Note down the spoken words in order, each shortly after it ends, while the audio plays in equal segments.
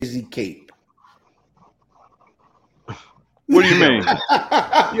Dizzy cape. What do you mean? You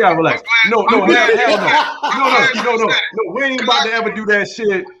gotta relax. No, hell no. No, we ain't about to ever do that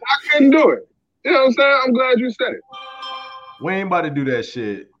shit. I couldn't do it. You know what I'm saying? I'm glad you said it. We ain't about to do that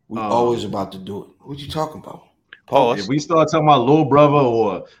shit. We always about to do it. What you talking about? If we start talking about little brother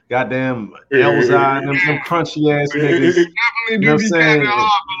or goddamn Elzai, them crunchy ass niggas, Definitely do be kind of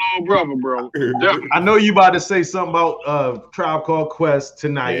hard for little brother, bro. I know you about to say something about Tribe Called Quest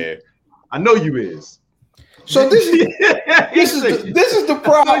tonight. Yeah. I know you is. So this is the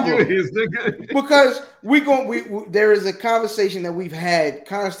problem because there is a conversation that we've had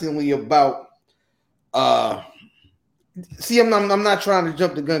constantly about. See, I'm not trying to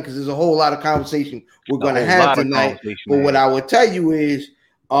jump the gun because there's a whole lot of conversation we're going to have tonight. But what I will tell you is,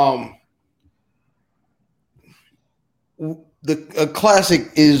 a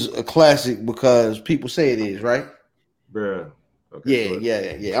classic is a classic because people say it is, right? Bruh. Okay,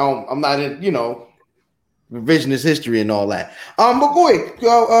 yeah. I'm not in, revisionist history and all that. But go ahead.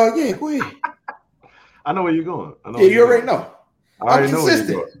 Go ahead. I know where you're going. You already know. I'm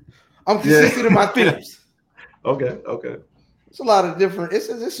consistent. I'm consistent in my themes. Okay. It's a lot of different. It's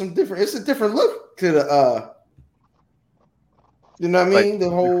a different look to the. You know what I mean? The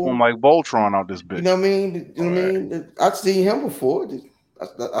whole like Voltron out this bitch. You know what I mean? You know what I mean? I've seen him before.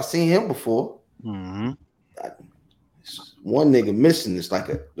 I've seen him before. Mm-hmm. One nigga missing. It's like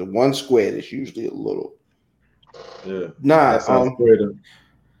the one square. It's usually a little. Yeah. Nah.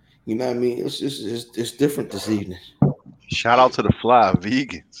 You know what I mean? It's different this evening. Shout out to the fly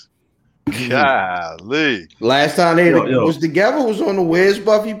vegans. Golly. Last time they was together was on the Where's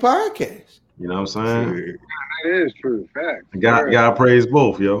Buffy podcast. You know what I'm saying? That is true. Fact. God praise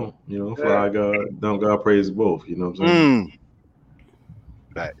both, yo. Fly God, don't God praise both. You know what I'm saying?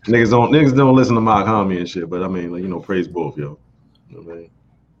 Niggas don't listen to Mark Homie and shit, but I mean, praise both, yo. You know what I mean?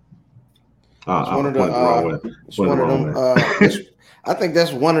 I think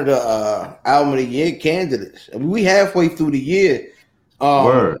that's one of the album of the year candidates. I mean, we halfway through the year.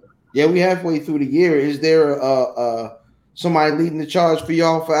 Word. Yeah, we halfway through the year. Is there somebody leading the charge for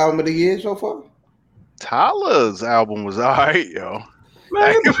y'all for album of the year so far? Tyler's album was all right, yo.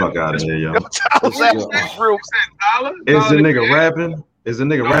 Man, get the fuck out of here, yo. Tyler's album was real. Is the nigga rapping?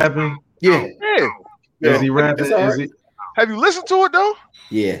 Yeah. Is he rapping? Have you listened to it though?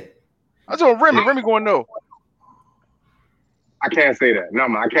 Yeah. I told Remy. Remy going no. I can't say that. No,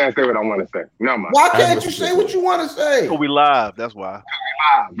 man. I can't say what I want to say. No, man. Why can't you say what you want to say? Oh, we live. That's why.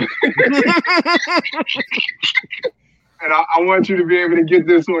 We live. And I want you to be able to get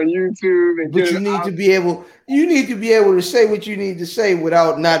this on YouTube. But you need to be able. You need to be able to say what you need to say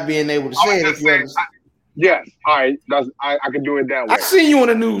without not being able to say it. Yes. All right. I can do it that way. I seen you on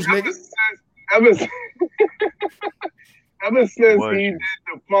the news, nigga. Ever since he did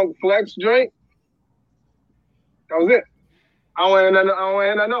the Funk Flex joint, that was it. I don't want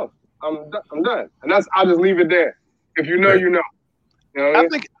to know. I'm done, and I'll just leave it there. If you know, you know.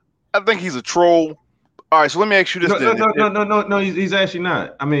 I think he's a troll. All right, so let me ask you this. No, he's actually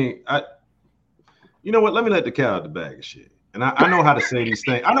not. I mean, you know what? Let me let the cat out the bag of shit. And I know how to say these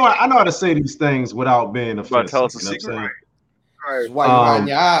things. I know how to say these things without being offensive. Tell us a secret. Right. That's why you hide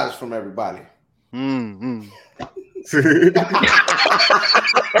your eyes from everybody. Mm-hmm. I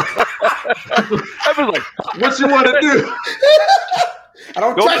was like, what you want to do? I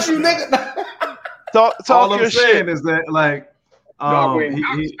don't trust you, nigga. Talk all I'm your saying shit. is that, like,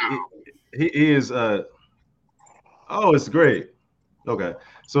 he is. Oh, it's great. Okay,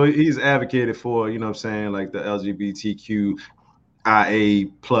 so he's advocated for, you know what I'm saying, like the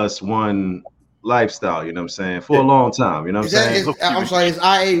LGBTQIA+1 lifestyle, you know what I'm saying, for a long time, you know what I'm saying? I'm sorry, is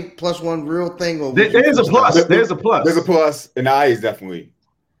IA+1 real thing? Or there's a plus. There's a plus. There's a plus, and IA is definitely.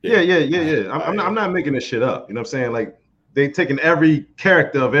 Yeah. I'm not making this shit up. You know what I'm saying? Like, they taking every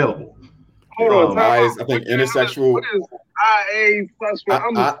character available. Hold on, I is, I think, intersexual. What is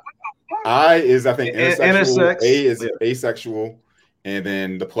IA+1? I is, I think, intersexual. Intersex. A is asexual, and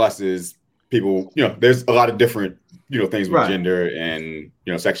then the plus is people. There's a lot of different, things with gender and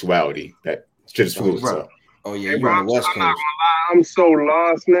sexuality that shit is fluid. So. Oh yeah, you're on the West Coast. I'm not gonna lie, I'm so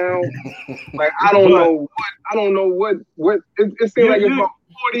lost now. Like I don't know what. It seems like it's about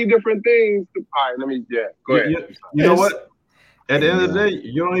 40 different things. All right, go ahead. You know what? At the end of the day,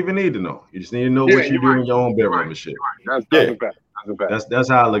 you don't even need to know. You just need to know what you do in your own bedroom and shit. That's a fact. That's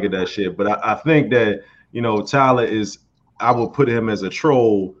how I look at that shit. But I think that Tyler is. I will put him as a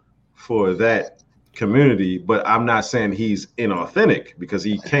troll for that community, but I'm not saying he's inauthentic because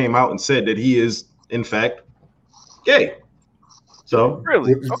he came out and said that he is in fact gay. So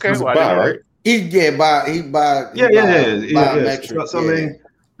really, okay, right? He's bi. Yeah. So I mean,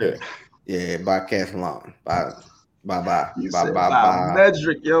 Yeah, by Cash Lawn. Bye.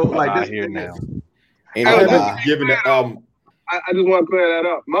 Medrick, yo. Like this here now. Ain't no lie. Giving it, I just want to clear that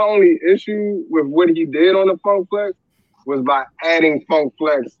up. My only issue with what he did on the Funk Flex was by adding Funk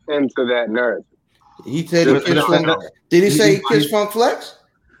Flex into that narrative. He said he kissed Funk. Did he say he kissed Funk Flex?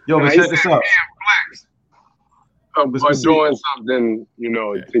 Yo, but check this out. But doing something,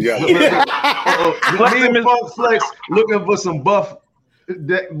 together. Funk Flex looking for some buff.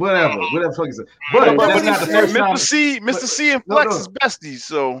 Whatever fuck is it? But that's not the first time. Mr. C and Flex is besties,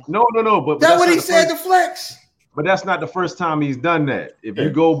 so no. But that's what he said to Flex. But that's not the first time he's done that. If you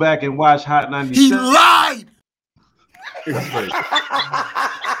go back and watch Hot 97, he lied.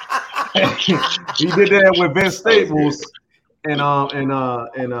 He did that with Vince Staples and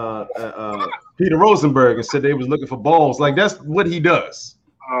Peter Rosenberg and said they was looking for balls. Like that's what he does.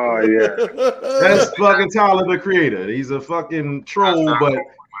 Oh yeah, that's fucking Tyler the Creator. He's a fucking troll, but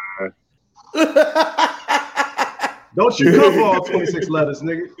don't you come for all 26 letters,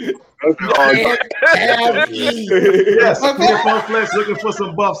 nigga. Yes, Peter Funk Flex looking for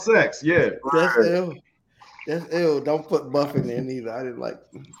some buff sex. Yeah, that's ill. That's ill. Don't put buff in there neither. I didn't like.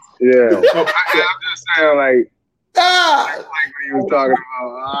 Yeah, I'm just saying like what he was talking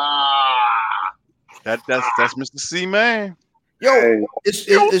about. That's Mr. C, man. Yo, it's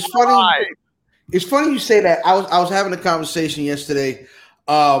funny. It's funny you say that. I was having a conversation yesterday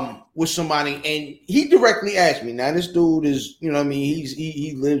with somebody, and he directly asked me. Now this dude is,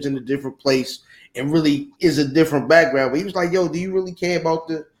 he lives in a different place and really is a different background. But he was like, "Yo, do you really care about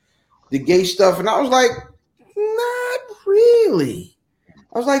the gay stuff?" And I was like, "Not really."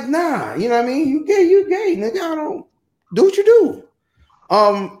 I was like, "Nah, you know what I mean? You gay, nigga. I don't do what you do."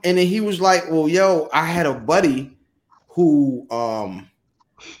 And then he was like, "Well, yo, I had a buddy." Who,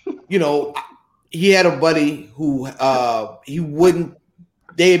 he had a buddy who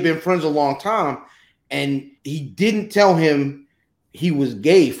they had been friends a long time, and he didn't tell him he was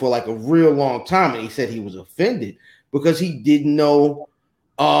gay for like a real long time. And he said he was offended because he didn't know,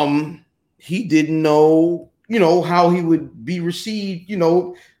 how he would be received,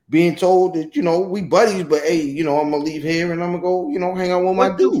 being told that, we buddies, but hey, I'm gonna leave here and I'm gonna go, hang out with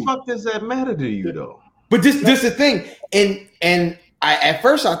my dude. What the fuck does that matter to you though? But this is the thing, and I at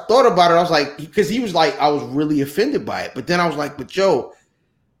first I thought about it. I was like, because he was like, I was really offended by it. But then I was like, but yo,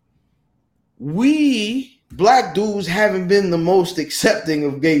 we black dudes haven't been the most accepting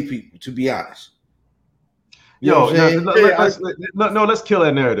of gay people, to be honest. Let's kill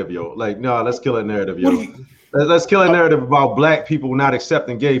that narrative, yo. Let's kill that narrative, yo. Let's kill that narrative about black people not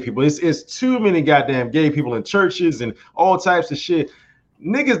accepting gay people. It's too many goddamn gay people in churches and all types of shit.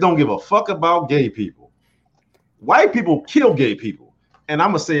 Niggas don't give a fuck about gay people. White people kill gay people, and I'm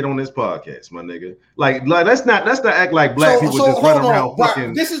gonna say it on this podcast, my nigga. Like let's not act like black people just run around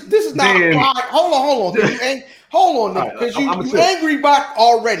fucking. This is not. Hold on, nigga, because you angry about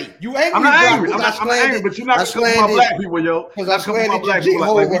already. You angry? I'm not angry. I'm angry, but you're not coming for my black people, yo. Because I slandered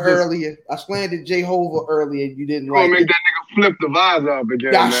Jehovah earlier. I slandered Jehovah earlier. You didn't like. Make that nigga flip the vibes up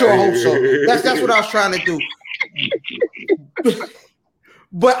again. Yeah, I sure hope so. That's what I was trying to do.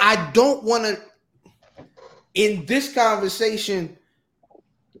 But I don't want to. In this conversation,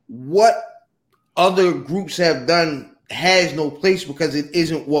 what other groups have done has no place because it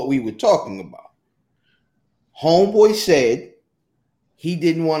isn't what we were talking about. Homeboy said he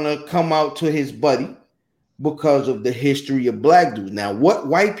didn't want to come out to his buddy because of the history of black dudes. Now, what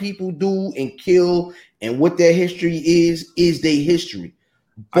white people do and kill and what their history is their history.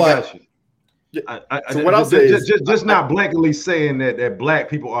 But I got you. So what I'll say is just not blankly saying that black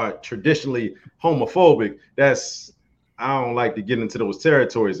people are traditionally homophobic. I don't like to get into those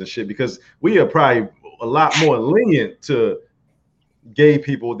territories and shit because we are probably a lot more lenient to gay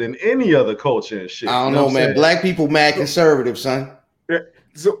people than any other culture and shit. I don't know, man. Black people mad conservative, son. Yeah.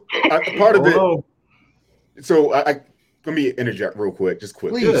 So part of it. So let me interject real quick, just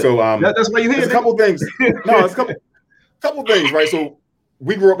quickly. Please. So that's why you hear a couple things. No, it's a couple things, right? So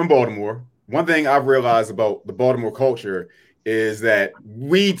we grew up in Baltimore. One thing I've realized about the Baltimore culture is that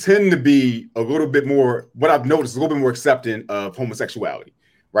we tend to be a little bit more, what I've noticed, a little bit more accepting of homosexuality,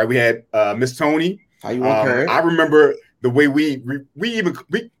 right? We had Miss Tony. How you want her? I remember the way we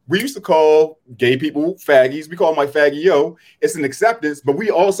used to call gay people faggies. We call them like faggy yo. It's an acceptance, but we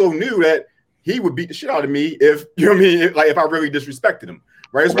also knew that he would beat the shit out of me if, you know what I mean, if I really disrespected him,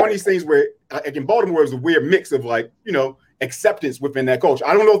 right? It's one of these things where, like in Baltimore, it's a weird mix of like, acceptance within that culture.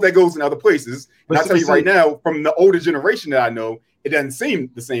 I don't know if that goes in other places. But I'll tell you right now, from the older generation that I know, it doesn't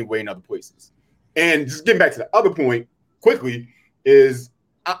seem the same way in other places. And just getting back to the other point quickly is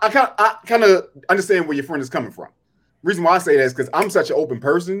I kind of understand where your friend is coming from, reason why I say that is because I'm such an open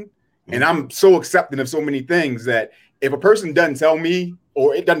person and I'm so accepting of so many things that if a person doesn't tell me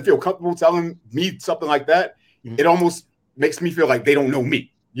or it doesn't feel comfortable telling me something like that, it almost makes me feel like they don't know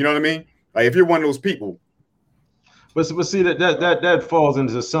me. You know what I mean? Like if you're one of those people. But see that falls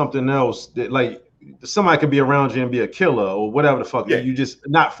into something else that like somebody could be around you and be a killer or whatever the fuck. Yeah. You just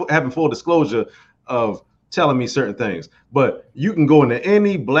not having full disclosure of telling me certain things. But you can go into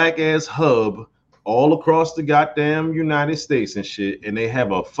any black ass hub all across the goddamn United States and shit, and they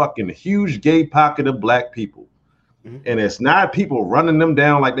have a fucking huge gay pocket of black people. And it's not people running them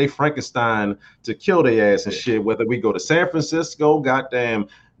down like they Frankenstein to kill their ass and shit. Whether we go to San Francisco, goddamn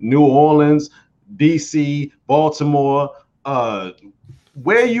New Orleans, DC, Baltimore,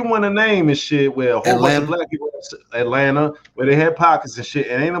 where you want to name and shit, where a whole bunch of black people, Atlanta, where they had pockets and shit,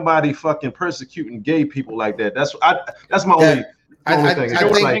 and ain't nobody fucking persecuting gay people like that. That's my only thing. I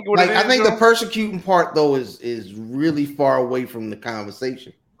think the persecuting part though is really far away from the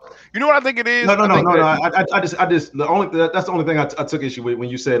conversation. You know what I think it is? No. That's the only thing I took issue with when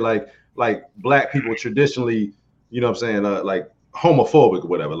you said like black people traditionally, you know what I'm saying, like homophobic or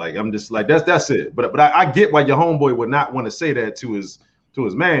whatever. Like I'm just like that's it. But I get why your homeboy would not want to say that to his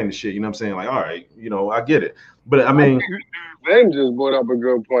man and shit. You know what I'm saying? Like, all right, you know, I get it. But I mean, Ben just brought up a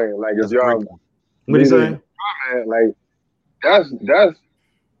good point. Like, if y'all, what are you saying? Like, that's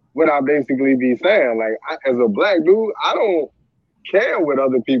what I basically be saying. Like, as a black dude, I don't care what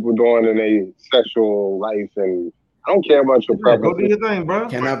other people doing in their sexual life, and I don't care about your preferences. Go do your thing, bro.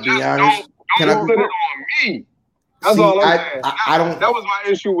 Can I be honest? Don't put it on me. That's all I'm saying. I don't. That was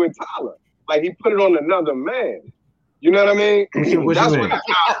my issue with Tyler. Like, he put it on another man. You know what I mean? That's what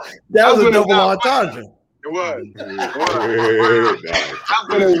that was a double entendre. It was. That's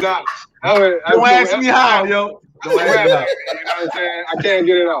when it's not. Don't ask me how, yo. Don't ask me how. You know what I'm saying? I can't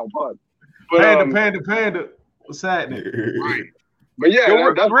get it out. But, Panda. What's happening? Right. But yeah,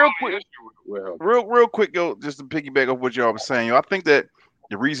 yo, that's real quick. Real quick, yo, just to piggyback off what y'all was saying, yo, I think that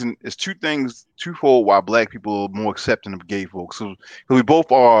the reason is twofold why black people are more accepting of gay folks. So we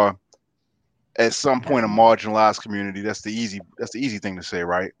both are at some point a marginalized community. That's the easy thing to say,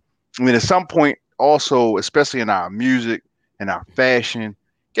 right? I mean, at some point also, especially in our music and our fashion,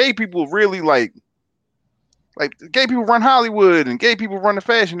 gay people really like gay people run Hollywood and gay people run the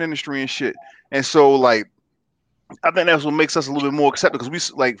fashion industry and shit. And so like, I think that's what makes us a little bit more accepted because we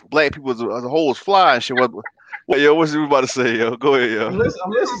like black people as a whole is fly and shit. Yo, what's you about to say, yo? Go ahead, yo. I'm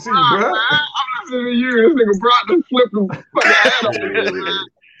listening to you, bro. I'm listening to you. This nigga brought the flip the fucking head up.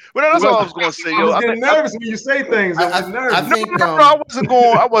 But that's all I was gonna say, yo. I get nervous when you say things. I think I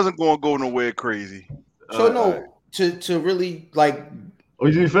wasn't going to go nowhere crazy. So to really like. Oh,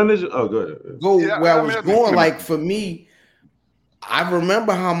 you finish? Oh, good. Where I was going. Like for me, I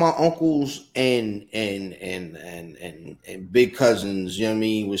remember how my uncles and big cousins, you know what I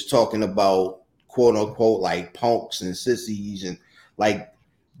mean, was talking about quote unquote like punks and sissies and like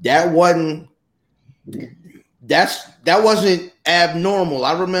that wasn't abnormal.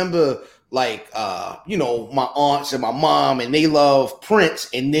 I remember like you know, my aunts and my mom and they love Prince,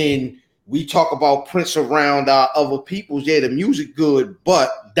 and then we talk about Prince around other people's. Yeah, the music good, but ...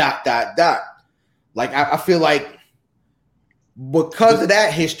 Like I feel like because of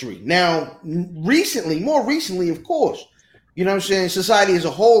that history. Now, more recently, of course, you know what I'm saying, society as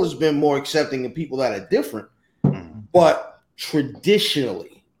a whole has been more accepting of people that are different, but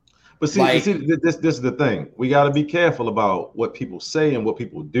traditionally. But see, this is the thing. We got to be careful about what people say and what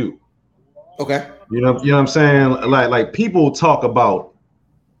people do. Okay. You know what I'm saying? Like people talk about,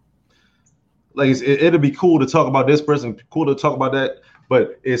 like it'll be cool to talk about this person, cool to talk about that,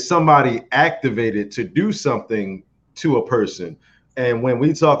 but is somebody activated to do something to a person? And when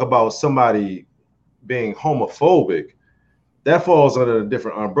we talk about somebody being homophobic, that falls under a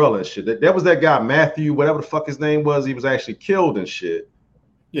different umbrella and shit. That was that guy Matthew, whatever the fuck his name was. He was actually killed and shit.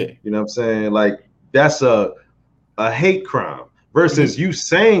 Yeah, you know what I'm saying? Like that's a hate crime versus you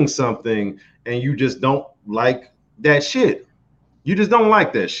saying something and you just don't like that shit. You just don't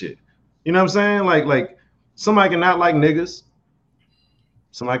like that shit. You know what I'm saying? Like somebody can not like niggas.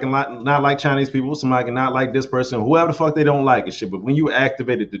 Somebody can not like Chinese people. Somebody can not like this person, whoever the fuck they don't like and shit. But when you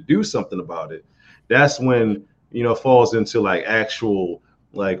activated to do something about it, that's when, you know, falls into like actual,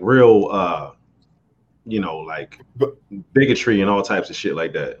 like real, you know, like bigotry and all types of shit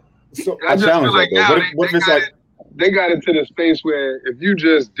like that. So I challenge that though. What if it's like they got into the space where if you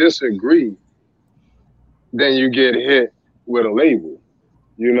just disagree, then you get hit with a label.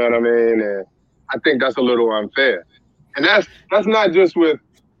 You know what I mean? And I think that's a little unfair. And that's not just with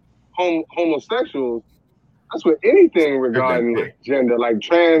homosexuals. That's with anything regarding gender, like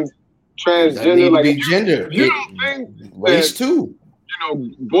transgender, like gender. You don't think race too.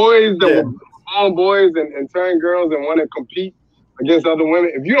 Boys that were born boys and turn girls and want to compete against other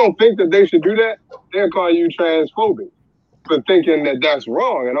women. If you don't think that they should do that, they'll call you transphobic for thinking that that's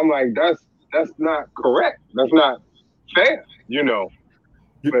wrong. And I'm like, that's not correct. That's not fair.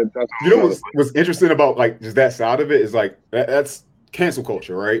 But that's what's interesting about like just that side of it is like that's cancel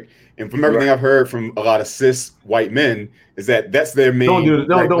culture, right? And from everything I've heard from a lot of cis white men is that that's their main. Don't do it.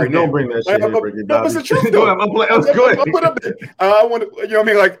 Don't bring that shit. No, it's the truth. Though. I'll put up there. I want to, what I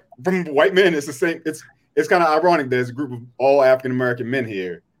mean? Like from white men, it's the same. It's kind of ironic. There's a group of all African American men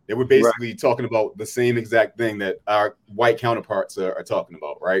here that we're basically talking about the same exact thing that our white counterparts are talking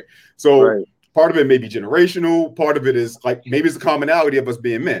about, right? So part of it may be generational. Part of it is like maybe it's a commonality of us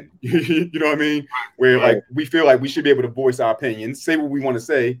being men. You know what I mean? Where like we feel like we should be able to voice our opinions, say what we want to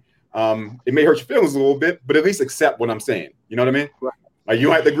say. It may hurt your feelings a little bit, but at least accept what I'm saying. You know what I mean? Like you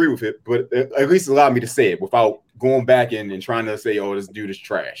don't have to agree with it, but at least allow me to say it without going back in and trying to say, "Oh, this dude is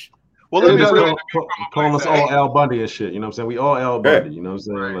trash." Well, let me calling us all Al Bundy and shit. You know what I'm saying? We all Al Bundy. You know what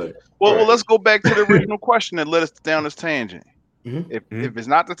I'm saying? Like, well, let's go back to the original question that led us down this tangent. If it's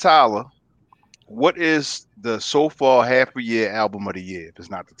not the Tyler, what is the so far half a year album of the year? If it's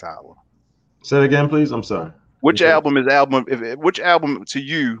not the Tyler, say it again, please. I'm sorry. Which album to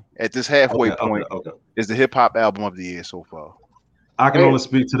you at this halfway point is the hip hop album of the year so far? I can only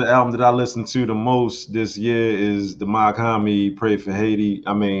speak to the album that I listened to the most this year is the Mock Hami Pray for Haiti.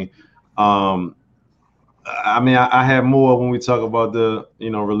 I had more when we talk about the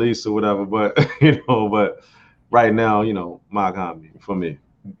release or whatever, but but right now, Mock Hami for me.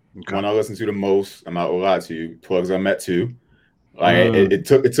 When I listen to the most, I'm not gonna lie to you, Plugs I Met too. Like it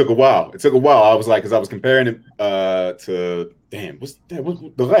took a while. It took a while. I was like, because I was comparing it to what's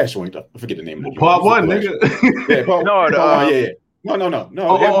the last one? I forget the name of it. Part one, nigga. No.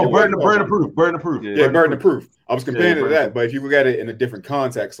 Burden of Proof. Yeah, Burden of Proof. I was comparing it to that, but if you look at it in a different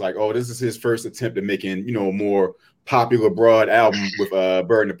context, like, oh, this is his first attempt at making a more popular broad album with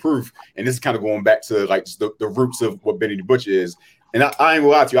Burden of Proof, and this is kind of going back to like just the roots of what Benny the Butcher is. And I ain't gonna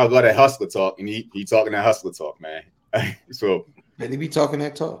lie to you, I love that hustler talk, and he talking that hustler talk, man. So. They be talking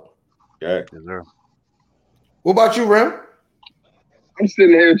that talk. Yeah. What about you, Rem? I'm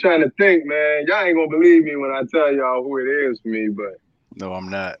sitting here trying to think, man. Y'all ain't gonna believe me when I tell y'all who it is for me, but no,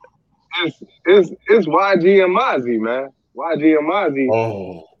 I'm not. It's YG and Mozzie, man. YG and Mozzie.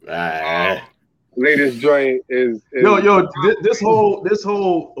 Oh, latest joint is this whole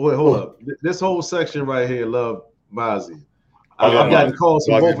wait, hold up. This whole section right here, love Mozzie. I've gotten calls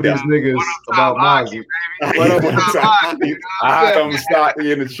from both of these niggas about Mozzie. I'm starting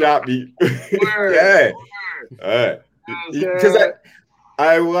in the shop. Because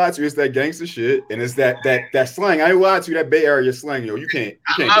I will lie to you, it's that gangster shit, and it's that slang. I will lie to you, that Bay Area slang, yo. You can't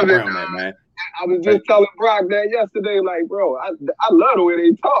get around that, man. I was just telling Brock that yesterday, like, bro, I love the way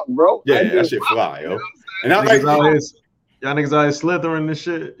they talk, bro. Yeah, that shit fly, yo. And I'm like, y'all niggas out here slithering this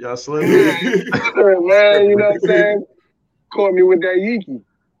shit. Y'all slithering. Yeah, slithering, man. You know what I'm saying? Caught me with that Yiki.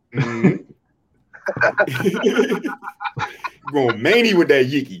 Going many with that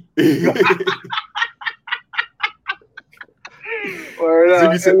Yiki.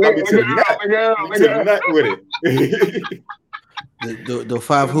 The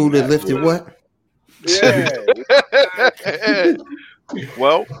 5 who that lifted what? Yeah.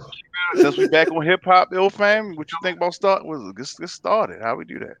 Well, since we back on hip hop, ill fam, what you think about get started? How we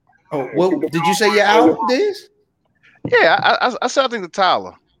do that? Oh, well, did you say your album is? Yeah, I said I think the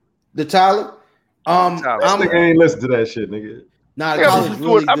Tyler. The Tyler? I ain't listen to that shit, nigga. Nah, I've been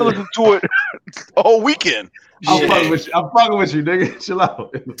listening to it all weekend. I'm fucking with you, nigga. Chill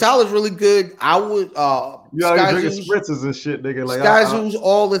out. Tyler's really good. I would you out here drinking spritzers and shit, nigga. Like Skyzoo's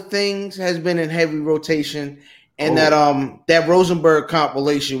All the Things has been in heavy rotation. And that Rosenberg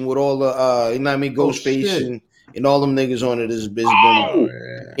compilation with all the Ghostface and all them niggas on it has been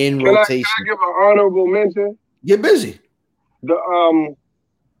in rotation. Can I give an honorable mention? Get busy. The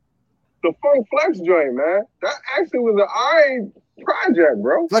Funk Flex joint, man. That actually was an alright project,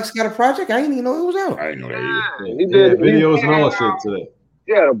 bro. Flex got a project? I didn't even know it was out. I didn't know that either. He did videos and all that shit today.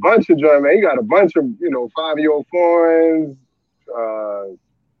 He had a bunch of joint, man. He got a bunch of 5-year-old foreigns,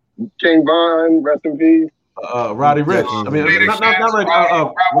 King Von, rest in peace. Roddy Rich. I mean, not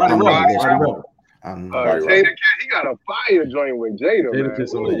Roddy Rebel. Jada, he got a fire joint with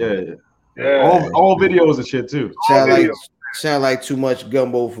Jada. Yeah. All videos and shit too. Sound like too much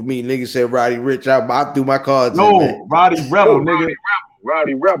gumbo for me. Nigga said Roddy Rich. I threw my cards. No, Roddy Rebel, nigga.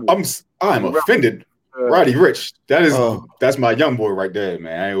 Roddy Rebel. I'm offended. Roddy Rich. That's my young boy right there,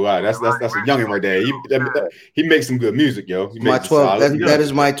 man. I ain't lie. That's a youngin' right there. He makes some good music, yo. That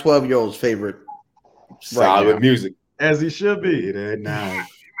is my 12-year-old's favorite. Solid music. As he should be.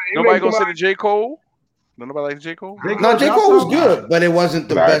 Nobody gonna say the J. Cole? Nobody like J. Cole? J. Cole was good, but it wasn't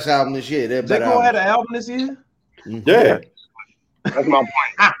the best album this year. J. Cole had an album this year? Yeah. That's my point.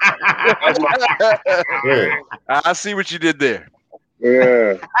 Yeah. I see what you did there.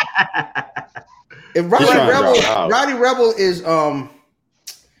 Yeah. And Roddy Rebel is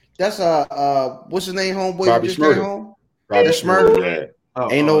that's what's his name, homeboy? Bobby just Shmurda. came home. Bobby Shmurda. Yeah.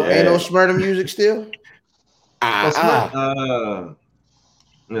 Ain't no Shmurda music still.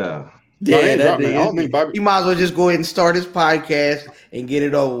 Yeah. Yeah, he might as well just go ahead and start his podcast and get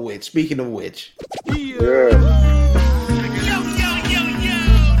it over with. Speaking of which,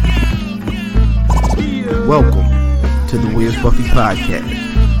 welcome to the Where's Buffy podcast,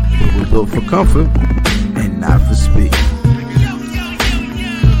 where we're built for comfort and not for speed.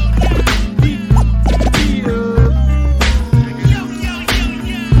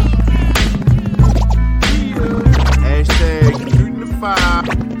 Hashtag shooting the five.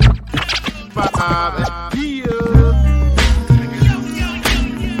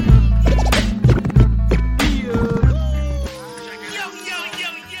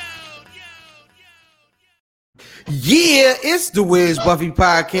 Yeah, it's the Where's Buffy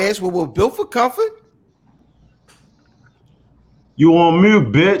podcast, where we're built for comfort. You on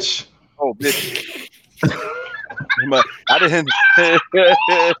mute, bitch. Oh, bitch. I didn't.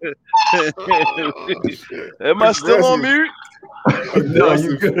 Am I still on mute? No,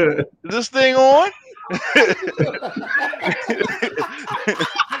 you good. Is this thing on?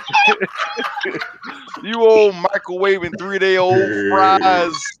 You old microwaving 3-day-old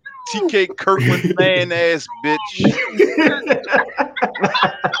fries, TK Kirkland fan ass bitch.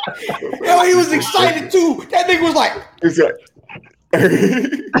 Yo, he was excited too. That nigga was like,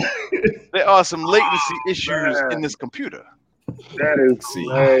 there are some latency issues in this computer. That is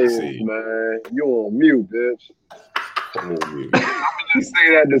crazy, man. You on mute, bitch. I'm gonna just say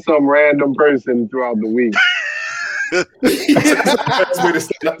that to some random person throughout the week. That's way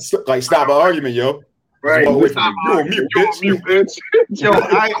to stop an argument, yo. Right. You on mute, bitch. Yo,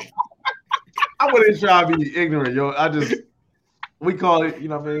 I wouldn't try to be ignorant, yo. We call it, you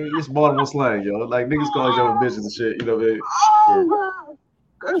know what I mean? It's Baltimore slang, yo. Like niggas call each other bitches and shit, you know what I mean? Oh,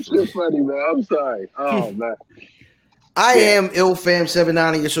 that's just funny, man. I'm sorry. Oh, man. I am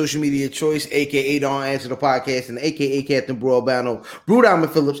IlFam79 on your social media choice, aka Don't Answer the Podcast, and aka Captain Bro Albano, Brew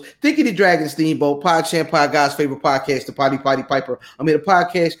Diamond Phillips, Thinky the Dragon Steamboat, Pod Champ, Pod God's favorite podcast, the Potty Piper. I'm in the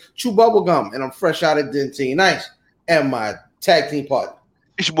podcast, Chew Bubblegum, and I'm fresh out of Dentine Nice, and my tag team partner.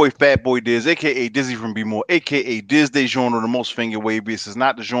 It's your boy Fat Boy Diz, aka Dizzy from B More, aka Diz De Journal, the most finger wavy. This is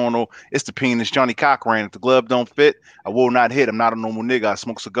not the journal, it's the penis. Johnny Cochran. If the glove don't fit, I will not hit. I'm not a normal nigga. I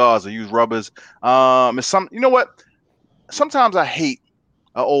smoke cigars, I use rubbers. It's you know what? Sometimes I hate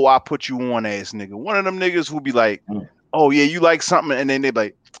I put you on ass nigga. One of them niggas who be like, oh yeah, you like something, and then they be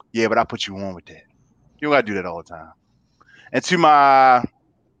like, yeah, but I put you on with that. You don't gotta do that all the time. And to my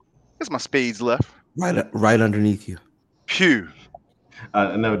spades left. Right underneath you. Pew.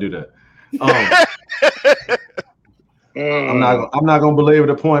 I never do that. I'm not gonna belabor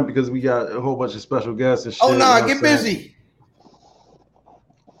the point because we got a whole bunch of special guests and shit. Oh no, get busy.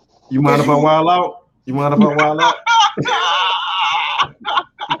 You mind if I wild out? You mind if I wild out?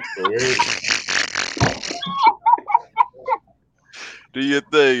 Do your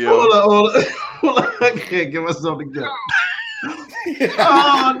thing, yo. Hold on. I can't get myself together.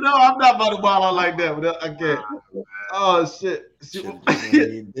 Oh no, I'm not about to wild out like that, but I can't. Oh shit.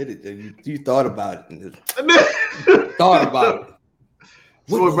 You did it. You thought about it. Thought about it.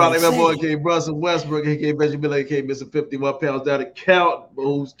 Boy, brother, that boy came Russell Westbrook. He came Benjamin. He came missing 51 pounds down to count.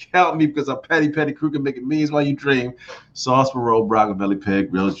 Who's count me because I'm petty crooked making means while you dream. Sauce for roll, broccoli, belly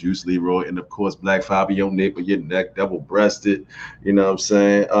pig, grilled juice, Leroy, and of course black fiber, your nape of your neck, double breasted. You know what I'm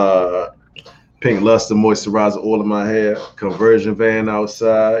saying? Pink luster moisturizer all in my hair. Conversion van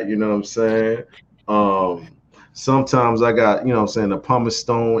outside. You know what I'm saying? Sometimes I got, you know what I'm saying, a pumice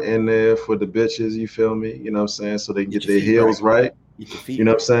stone in there for the bitches. You feel me? You know what I'm saying? So they can get their heels right. You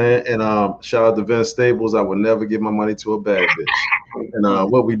know what I'm saying? And shout out to Vince Staples. I would never give my money to a bad bitch.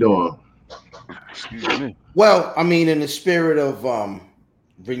 And what we doing? Excuse me. Well, I mean, in the spirit of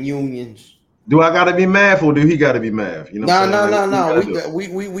reunions. Do I gotta be math or do he gotta be math? You know No.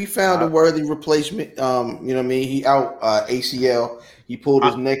 We found a worthy replacement. You know what I mean? He out ACL. He pulled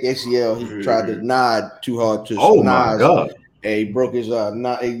his neck ACL. He tried to nod too hard to my God. He broke his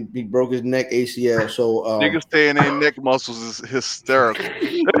he broke his neck ACL. So niggas saying their neck muscles is hysterical.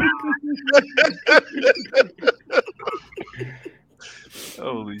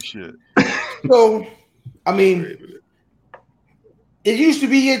 Holy shit. So I mean, it used to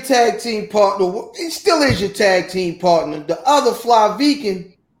be your tag team partner. It still is your tag team partner. The other Fly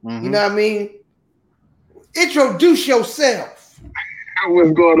Viking, you know what I mean? Introduce yourself.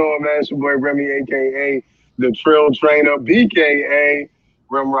 What's going on, man? It's your boy Remy, a.k.a. the Trail Trainer, b.k.a.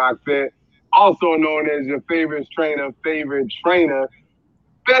 Remrock Fit, also known as your favorite trainer,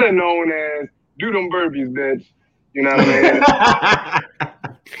 better known as Do Them Burpees, bitch. You know what I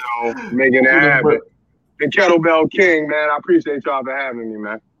mean? Making it happen. The Kettlebell King, man. I appreciate y'all for having me,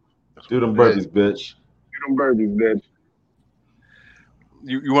 man. Do them burpees, bitch. Do them burpees, bitch.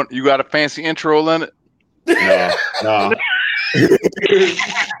 You got a fancy intro in it? No.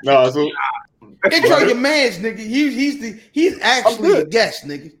 No, so intro your man's nigga. He's actually a guest,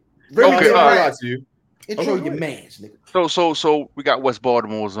 nigga. Okay, I'll lie to you. Intro your man's nigga. So we got West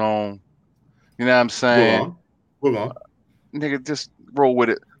Baltimore's on. You know what I'm saying? Hold on. Nigga, just roll with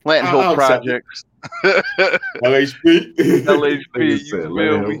it. Lanton Hill Projects. LHP. LHP, you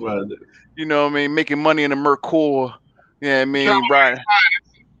feel me? You know what I mean? Making money in the Mercor. Yeah, I mean, right.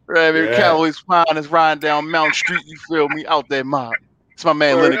 Right, Cowboys finest riding down Mount Street, you feel me? Out there, mob. It's my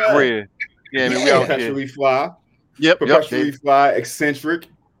man Lenard Grier. Yeah, I mean, we out there. Perpetually fly. Yep. Perpetually fly, eccentric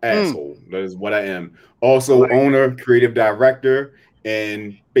asshole. That is what I am. Also, owner, creative director,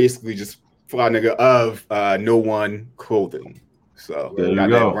 and basically just fly nigga of No One Clothing. So there got you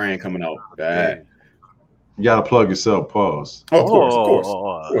go. That brand coming out. Bang. You gotta plug yourself. Pause. Oh, of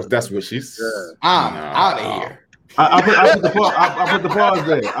course. That's what she's. I'm out of here. I put the pause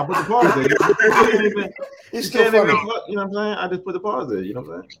there. It's still funny. You know what I'm saying? I just put the pause there. You know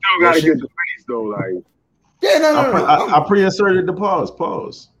what I'm saying? Still gotta get the face though, like. Yeah, no. I pre-inserted the pause.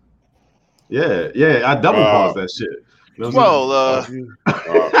 Pause. Yeah. I double pause that shit. You know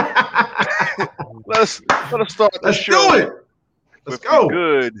let's start the show. Do it. Let's go. The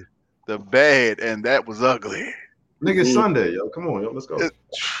good, the bad, and that was ugly. Nigga, Sunday, yo. Come on, yo. Let's go. The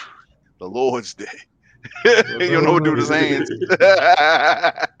Lord's Day. You don't know what to do with his hands.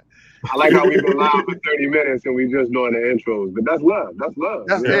 I like how we've been live for 30 minutes and we just doing the intros, but that's love. That's love.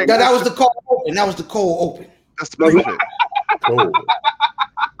 That was the cold open. That was the cold open. That's the perfect.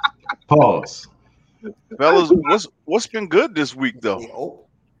 Pause. Fellas, what's been good this week though?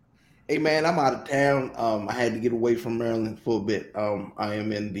 Hey man, I'm out of town. I had to get away from Maryland for a bit. I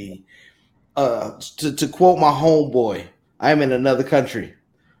am in the to quote my homeboy, I am in another country.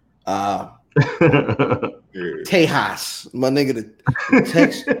 Tejas, my nigga.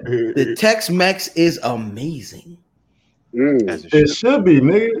 The Tex-Mex is amazing. It should be,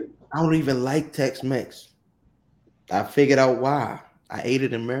 nigga. I don't even like Tex-Mex. I figured out why. I ate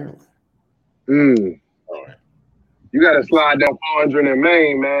it in Maryland. All right. You gotta slide down 400 in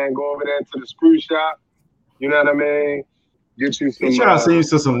Maine, man. Go over there to the screw shop. You know what I mean? Get you some. You trying to see you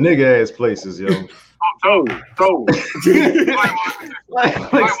to some nigga ass places, yo. Totally. Like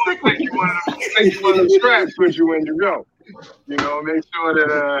take you one of them straps with you when you go. You know, make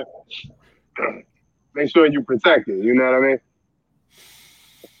sure you protect it. You know what I mean?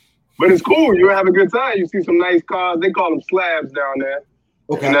 But it's cool. You have a good time. You see some nice cars. They call them slabs down there.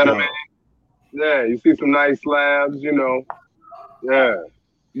 Okay. You know what I mean? Yeah, you see some nice slabs. You know. Yeah,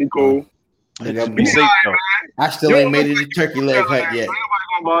 be cool. Be safe, though. I still ain't made it to turkey leg hut yet.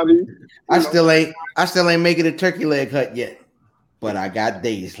 I still ain't making a turkey leg hut yet, but I got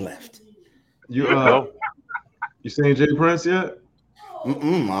days left. You seen Jay Prince yet? You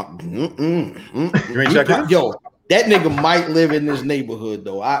ain't checked out? Yo, that nigga might live in this neighborhood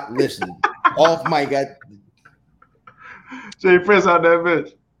though. Listen, off mic got Jay Prince out that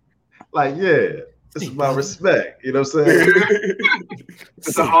bitch. Like, yeah, this is my respect. You know what I'm saying?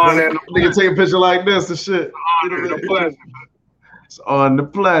 It's an honor. Nigga take a picture like this and shit. It's on the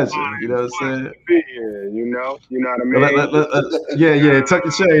pleasure. You know what I'm saying? Yeah, you know what I mean? Yeah, tuck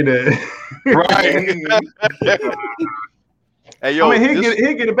the chain there. Right. Hey, yo, I mean,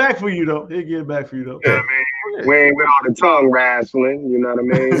 he'll get it back for you though. He'll get it back for you though. Yeah, man. We ain't with all the tongue wrestling. You know what I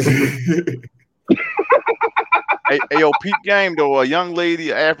mean? Hey, yo, peep game though. A young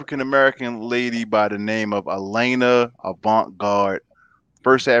lady, African American lady by the name of Elena Avant-Garde,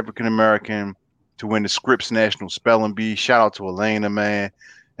 first African American to win the Scripps National Spelling Bee. Shout out to Elena, man.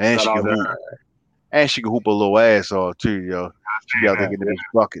 And she can hoop. And she can hoop a little ass off too, yo. She out there getting these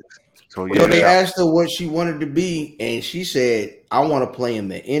buckets. So yeah. So they asked her what she wanted to be, and she said, "I want to play in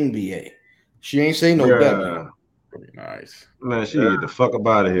the NBA." She ain't say no W. Nice. Man, she get the fuck up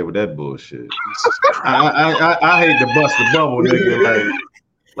out of here with that bullshit. I hate to bust the bubble, nigga.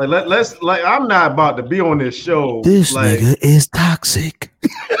 Like I'm not about to be on this show. This like, nigga is toxic.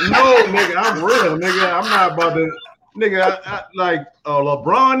 No, nigga, I'm real, nigga. I'm not about to, nigga. I like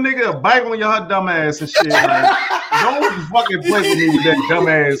LeBron, nigga, bite on your dumb ass and shit. Like, don't fucking play with me with that dumb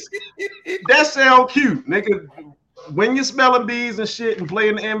ass. That sound cute, nigga. When you smelling bees and shit and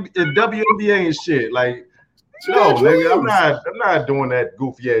playing the WNBA and shit, like. No, nigga, I'm not doing that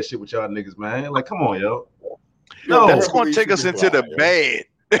goofy ass shit with y'all niggas, man. Like, come on, yo. No, that's gonna take us into the bed.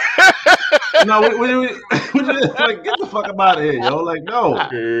 No, we just, like, get the fuck up out of here, yo. Like, no.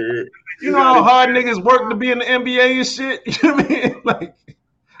 You know how hard niggas work to be in the NBA and shit? You know what I mean? Like,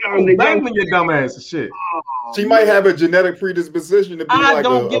 bang with your dumb ass and shit. She might have a genetic predisposition to be like a man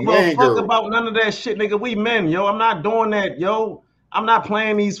girl. I don't give a fuck about none of that shit, nigga. We men, yo. I'm not doing that, yo. I'm not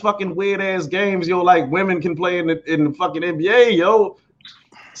playing these fucking weird ass games, yo. Like women can play in the fucking NBA, yo.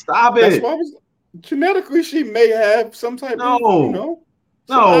 Stop it. That's why genetically she may have some type of, you know.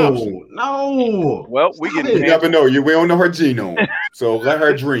 No. Well, we can. You never know. We don't know her genome, so let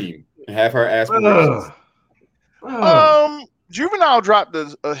her dream and have her aspirations. Juvenile dropped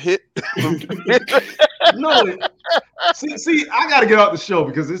a hit. No. See, I gotta get out the show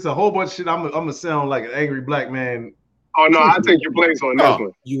because it's a whole bunch of shit. I'm gonna sound like an angry black man. Oh no, I take your place on this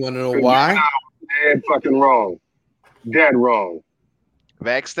one. You want to know why? Dead fucking wrong. Dead wrong.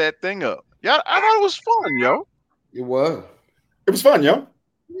 Vax that thing up. Yeah, I thought it was fun, yo. It was. It was fun, yo.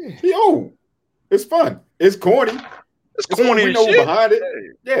 Yeah. Yo, it's fun. It's corny. It's corny. We know shit. Behind it.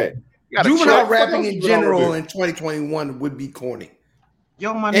 Yeah. Juvenile rapping in general in 2021 would be corny.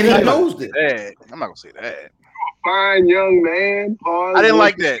 Yo, my and he knows it. I'm not gonna say that. Fine young man. I didn't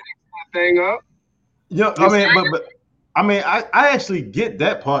like that thing up. Yo, I mean, I actually get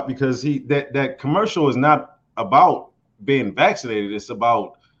that part because that commercial is not about being vaccinated. It's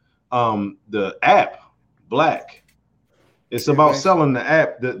about the app Black. It's about selling the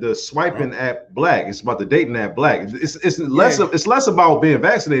app, the swiping app Black. It's about the dating app Black. It's less about being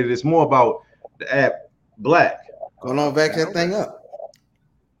vaccinated. It's more about the app Black. Go on, vax that thing up.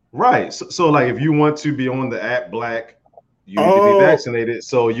 Right. So like if you want to be on the app Black, you need to be vaccinated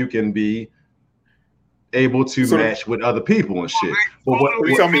so you can be able to match with other people and shit. But what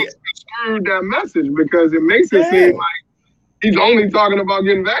tell me that message because it makes it seem like he's only talking about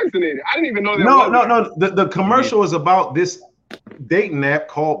getting vaccinated. I didn't even know that. No. The commercial is about this dating app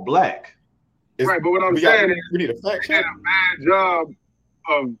called Black. Right, but what I'm saying is we need a fact check. Did a bad job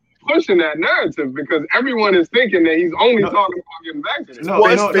of pushing that narrative because everyone is thinking that he's only talking about getting vaccinated.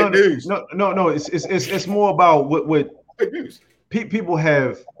 No. It's more about what people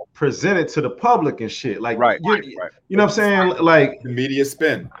have presented to the public and shit. Like, right. You know what I'm saying? Like the media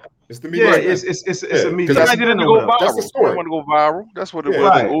spin. It's the media. It's a media. That's the story. Want to go viral. That's what it was.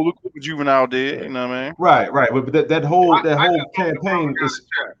 Right. Look what Juvenile did. You know what I mean? Right. But that whole campaign is.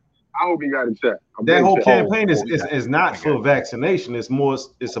 I hope you got to check. That whole campaign is not for vaccination.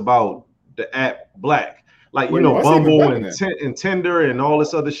 It's about the app Black. Like, you know, Bumble and Tinder and all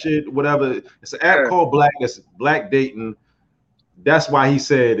this other shit, whatever. It's an app called Black. It's Black dating. That's why he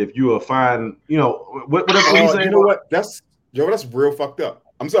said if you are fine, you know, whatever he's saying. You know what? That's real fucked up.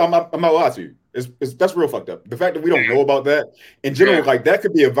 I'm sorry, I'm not lying to you. That's real fucked up. The fact that we don't know about that in general, like that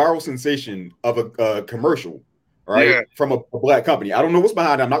could be a viral sensation of a commercial, right? From a black company. I don't know what's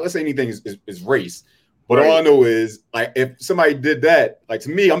behind it. I'm not gonna say anything is race, but all I know is like if somebody did that, like to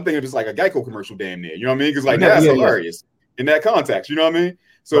me, I'm thinking it's like a Geico commercial, damn near. You know what I mean? Because like that's hilarious in that context. You know what I mean?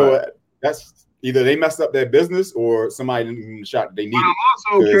 So that's either they messed up their business or somebody didn't give them the shot they needed. I'm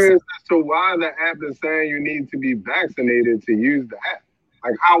also curious as to why the app is saying you need to be vaccinated to use the app.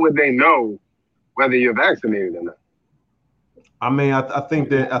 Like, how would they know whether you're vaccinated or not? I mean, I think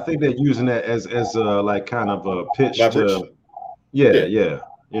they're using that as like kind of a pitch to, yeah.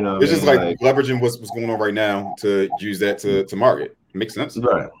 You know, it's just like leveraging what's going on right now to use that to market. It makes sense,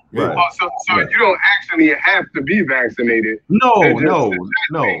 right? Oh, so you don't actually have to be vaccinated. No.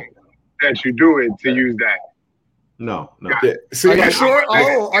 That you do it to use that. No. Yeah. So, are you sure?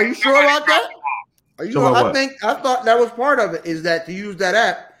 Are you sure about that? Are you? I thought that was part of it. Is that to use that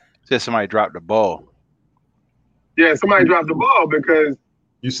app? Said somebody dropped the ball. Yeah, somebody dropped the ball because.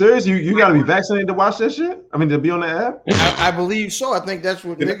 You serious? You got to be vaccinated to watch that shit? I mean, to be on the app? I believe so. I think that's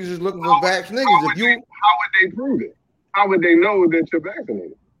what niggas is looking for. Vax niggas. How would they prove it? How would they know that you're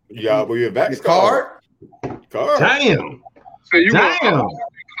vaccinated? Yeah, well, you're vaccinated. Card. Damn. So you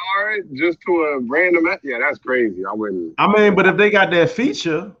card just to a random app? Yeah, that's crazy. I wouldn't. I mean, but if they got that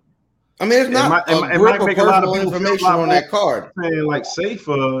feature, I mean, it's not it might make a lot of people information on that card. Saying like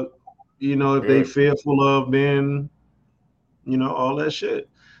safer, you know, if they fearful of being, you know, all that shit.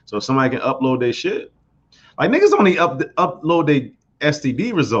 So if somebody can upload their shit, like niggas only upload their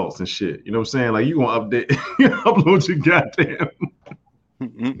STD results and shit. You know what I'm saying? Like you gonna upload your goddamn.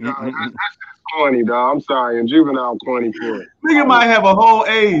 That's corny, dog. I'm sorry, and juvenile corny for it. Nigga might have a whole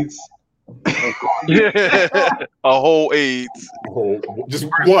AIDS. A whole AIDS. Just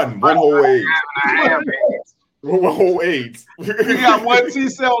one whole AIDS. One whole AIDS. You got one T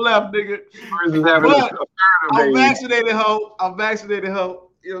cell left, nigga. But I'm vaccinated, ho.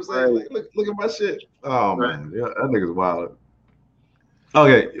 You know what I'm saying? Like, look at my shit. Oh man, yeah, that nigga's wild.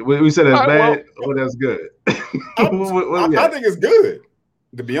 Okay, we said that's bad. Well, that's good. I think it's good.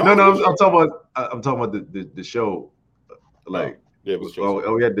 To be honest, no, I'm talking about the show. Like, yeah,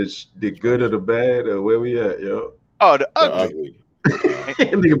 we had the good or the bad, or where we at, yo? Oh, the ugly.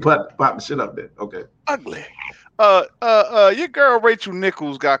 Nigga pop the shit up there. Okay. Ugly. Your girl Rachel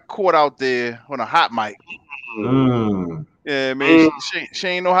Nichols got caught out there on a hot mic. Yeah, man. She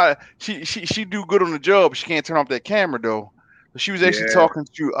ain't know how. She do good on the job, but she can't turn off that camera though. But she was actually talking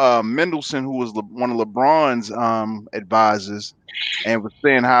to Mendelsohn, who was one of LeBron's advisors, and was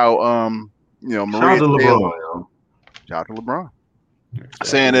saying how Maria Taylor. Shout out to LeBron.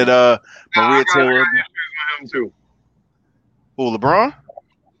 Saying that Maria Taylor. Him too. Oh, LeBron?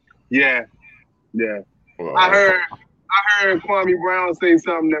 Yeah. I heard Kwame Brown say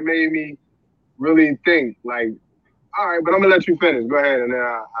something that made me really think. Like, all right, but I'm gonna let you finish. Go ahead, and then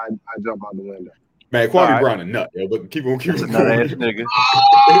I jump out the window. Man, Kwame Brown a nut, yo. But keep on. Nut-ass nigga.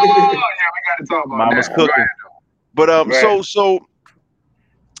 Oh yeah, we got to talk about Mama's that. cooking. But so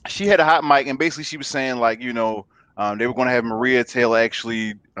she had a hot mic, and basically she was saying like, they were going to have Maria Taylor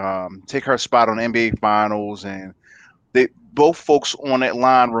actually take her spot on the NBA Finals, and both folks on that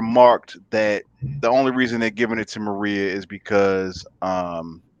line remarked that the only reason they're giving it to Maria is because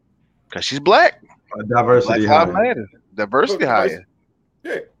she's black. Diversity higher. Diversity higher.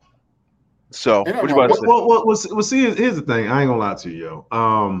 Yeah. So, what you about to say? Well, see, here's the thing. I ain't gonna lie to you,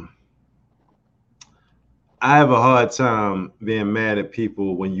 yo. I have a hard time being mad at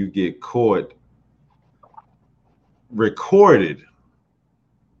people when you get caught recorded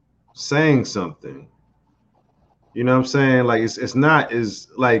saying something. You know what I'm saying? Like it's not as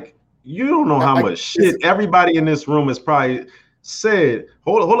like you don't know how much shit everybody in this room has probably said.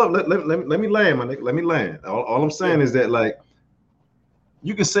 Hold up, let me land, my nigga. Let me land. All I'm saying is that like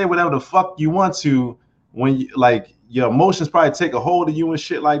you can say whatever the fuck you want to when you, like your emotions probably take a hold of you and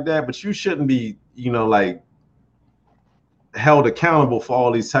shit like that, but you shouldn't be, like held accountable for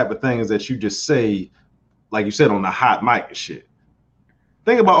all these type of things that you just say, like you said, on the hot mic and shit.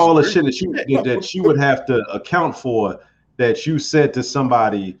 Think about all the shit that you would have to account for that you said to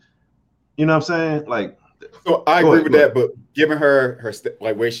somebody. You know what I'm saying? Like, so I agree with that, but given her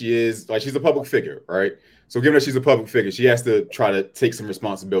like where she is, like she's a public figure, right? So given that she's a public figure, she has to try to take some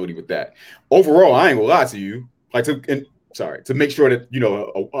responsibility with that. Overall, I ain't gonna lie to you, like to make sure that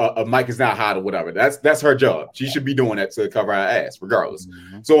a mic is not hot or whatever. That's her job. She should be doing that to cover her ass, regardless.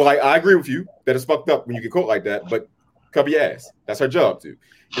 Mm-hmm. So like I agree with you that it's fucked up when you get caught like that, but cover your ass. That's her job too.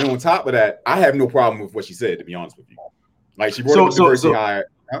 And on top of that, I have no problem with what she said, to be honest with you. Like she brought up diversity higher.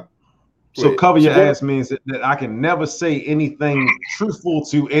 Huh? So cover your ass means that I can never say anything truthful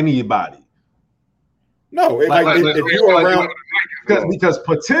to anybody. No, if you're around, because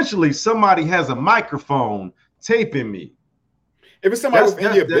potentially somebody has a microphone taping me. If it's somebody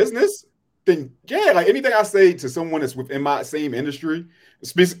within your business, then yeah, like anything I say to someone that's within my same industry,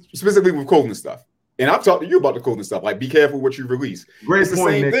 specifically with clothing stuff. And I've talked to you about the clothing stuff. Like, be careful what you release. It's the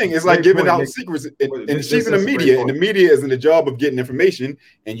same thing. It's like giving out secrets. And she's in the media, and the media is in the job of getting information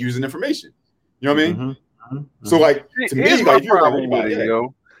and using information. You know what I mean? Mm-hmm. Mm-hmm. So, like, to me, like, you're around anybody,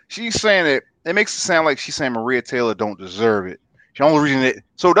 she's saying it makes it sound like she's saying Maria Taylor don't deserve it. The only reason that,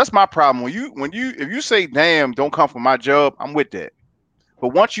 so that's my problem. If you say, damn, don't come for my job, I'm with that. But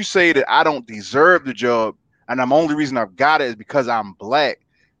once you say that I don't deserve the job, and the only reason I've got it is because I'm black,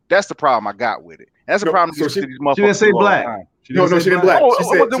 that's the problem I got with it. That's the problem. So she didn't say black. She didn't black. She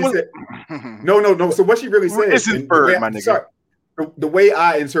said no. So what she really said, it's inferred, my nigga. Sorry, the way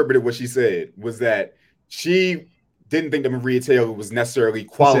I interpreted what she said was that she didn't think that Maria Taylor was necessarily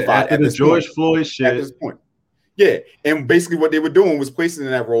qualified at this George Floyd shit. At this point. Yeah, and basically what they were doing was placing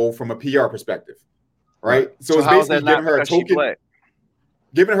in that role from a PR perspective, right? So it's basically giving her a token.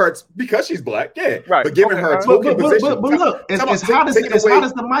 Giving her because she's black, yeah, right. But giving her a token position. But look, as hot as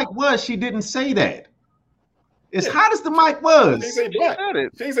the mic was, she didn't say that. As hot as the mic was. She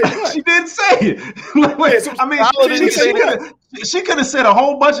didn't say black. She didn't say it. Wait, I mean, she could have said a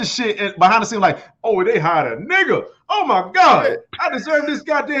whole bunch of shit behind the scene, like, "Oh, they hired a nigga. Oh my god, I deserve this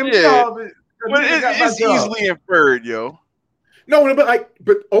goddamn job." But it's easily inferred, yo. No, but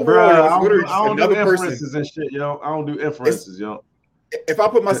overall, I don't do inferences and shit, yo. I don't do inferences, yo. If I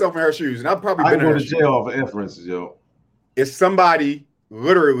put myself in her shoes, and I've probably been in her shoes, I go to jail for inferences, yo. If somebody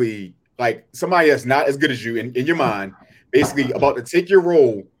literally, like somebody that's not as good as you in your mind, basically about to take your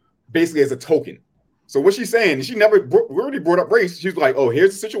role, basically as a token. So what she's saying, she never already brought up race. She was like, "Oh,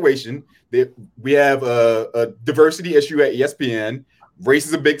 here's the situation. That we have a diversity issue at ESPN. Race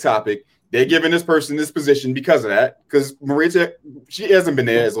is a big topic. They're giving this person this position because of that. Because Maria, she hasn't been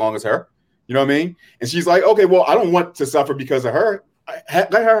there as long as her. You know what I mean? And she's like, okay, well, I don't want to suffer because of her.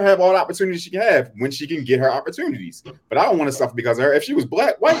 Let her have all the opportunities she can have when she can get her opportunities. But I don't want to suffer because of her. If she was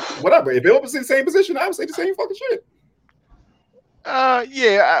black, white, whatever. If it was in the same position, I would say the same fucking shit.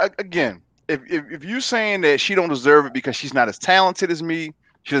 Again, if you're saying that she don't deserve it because she's not as talented as me,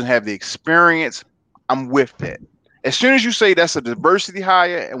 she doesn't have the experience, I'm with that. As soon as you say that's a diversity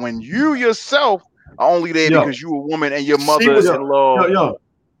hire, and when you yourself are only there because you a woman and your mother-in-law.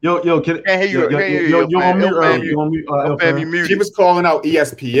 Yo, can I hear you? She was calling out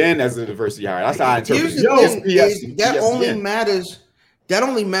ESPN as a diversity hire. That's how I interpret it. That only matters. That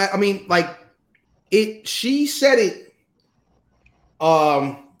only matters. I mean, like it. She said it.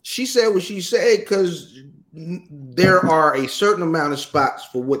 She said what she said because there are a certain amount of spots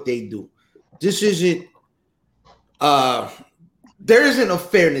for what they do. This isn't. There isn't a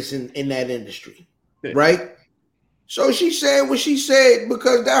fairness in that industry, right? So she said what she said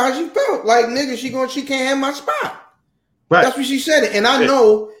because that's how she felt. Like, nigga, she can't have my spot. Right. That's what she said. And I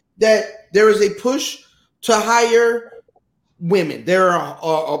know that there is a push to hire women. There's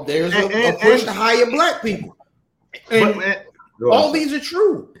a push to hire black people. And all these are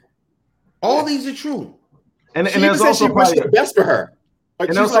true. All these are true. And there's also probably the best for her. Like,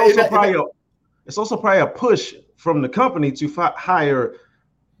 and there's also probably a push from the company to hire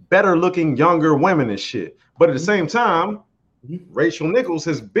better looking younger women and shit. But at the same time, Rachel Nichols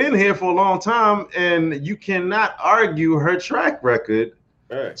has been here for a long time, and you cannot argue her track record.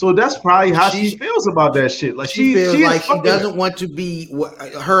 Right. So that's probably how she feels about that shit. Like she feels like she doesn't want to be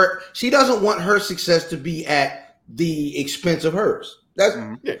her. She doesn't want her success to be at the expense of hers. That's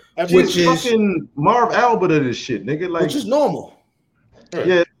which is fucking Marv Albert of this shit, nigga. Like, which is normal.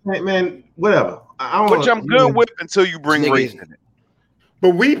 Yeah, man. Whatever. Which I'm good with until you bring race in it.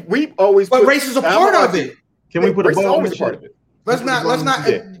 But we always. But race is a part of it. Can we put a ball in part of it? Let's not.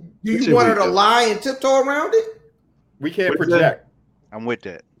 Do you want her to lie and tiptoe around it? We can't project. I'm with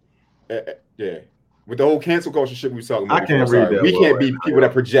that. Yeah, with the whole cancel culture shit we was talking about. I can't read that. We can't be people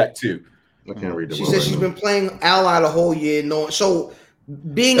that project too. I can't read that. She said she's been playing ally the whole year. So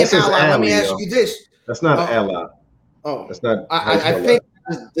being an ally, let me ask you this. That's not an ally. Oh, that's not. I think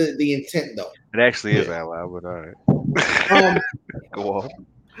that's the intent though. It actually is ally, but all right. Go on.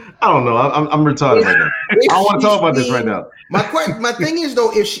 I don't know. I'm retarded right now. I don't want to talk about this right now. My thing is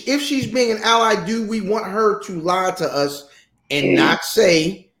though, if she's being an ally, do we want her to lie to us and not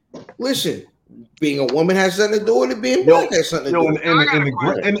say, "Listen, being a woman has something to do with it. Being black has something to do with it." In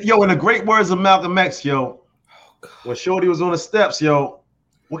the great words of Malcolm X, when Shorty was on the steps, what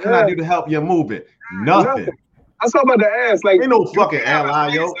can I do to help your movement? Nothing. I was about to ask, like, ain't no fucking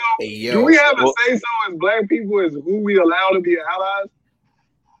ally, yo. Do we have a say so as black people as who we allow to be allies?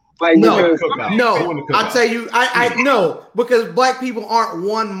 Like, no. I'll tell you, I know, because black people aren't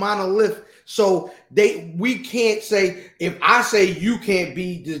one monolith. So we can't say, if I say you can't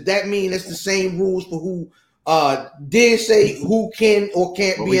be, does that mean it's the same rules for who did say who can or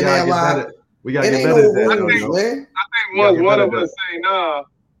can't be an ally? We gotta get better at that. I think once one of us say nah,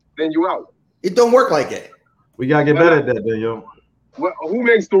 then you out. It don't work like that. We gotta get better at that, then, yo. Who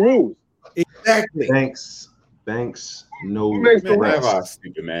makes the rules? Exactly. Thanks. No. Who makes the rules? Ally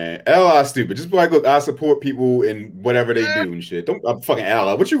stupid, man. Ally stupid. Just be like, look, I support people in whatever they do and shit. I'm fucking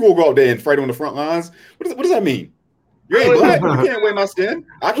ally. What you gonna go out there and fight on the front lines? What does that mean? You ain't black. You can't wear my skin.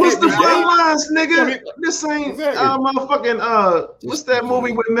 I can't. What's the front lines, nigga? This ain't motherfucking what's that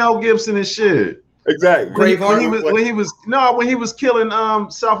movie with Mel Gibson and shit? Exactly. When he was killing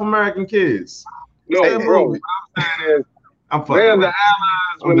South American kids. No, bro. What I'm saying is, we're the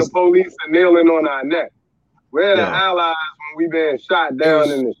allies when the police are kneeling on our neck. We're the allies when we been shot down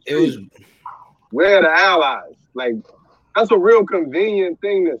in the street. We're the allies. Like, that's a real convenient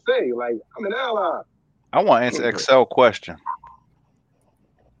thing to say. Like, I'm an ally. I want to answer Excel's question.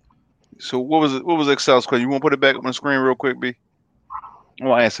 So what was Excel's question? You want to put it back up on the screen real quick, B? I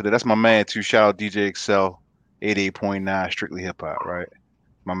want to answer that. That's my man too. Shout out DJ Excel. 88.9 strictly hip hop, right?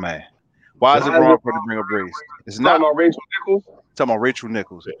 My man. Why is it wrong for her to bring up race? It's not talking about Rachel Nichols. Talking about Rachel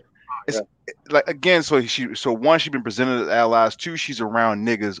Nichols. It's like again, so one, she's been presented as allies. Two, she's around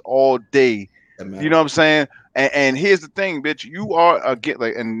niggas all day. You know what I'm saying? And here's the thing, bitch. You are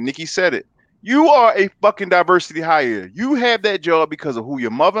and Nikki said it. You are a fucking diversity hire. You have that job because of who your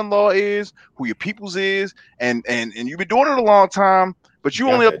mother-in-law is, who your peoples is, and you've been doing it a long time. But you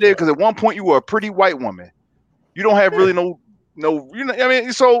only up there because at one point you were a pretty white woman. You don't have really no. You know, I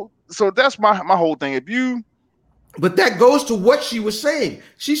mean, so that's my whole thing. But that goes to what she was saying.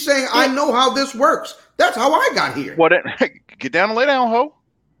 She's saying, I know how this works. That's how I got here. Well, get down and lay down, ho.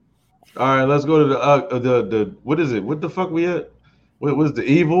 All right, let's go to the what is it? What the fuck we at? What was the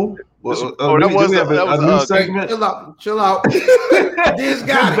evil? That was a new segment. Chill out. This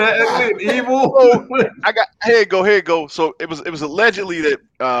guy evil. Here you go. So it was allegedly that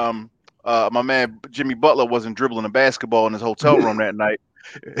my man Jimmy Butler wasn't dribbling a basketball in his hotel room that night.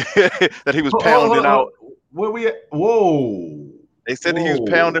 That he was pounding out. Where we at? Whoa. They said that he was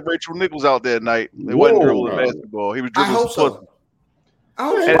pounding Rachel Nichols out that night. They wasn't dribbling basketball. He was dribbling some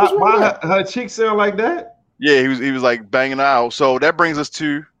pussy. Why her cheeks sound like that? Yeah, he was like banging her out. So that brings us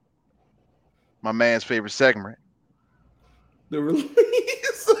to my man's favorite segment. The release.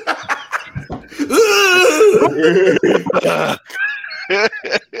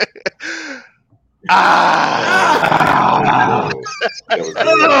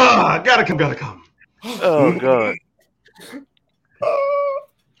 Gotta come. Oh god.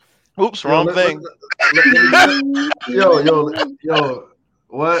 Oops, wrong thing. Yo.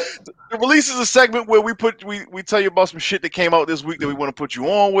 What? The release is a segment where we tell you about some shit that came out this week that we want to put you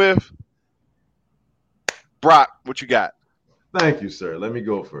on with. Brock, what you got? Thank you, sir. Let me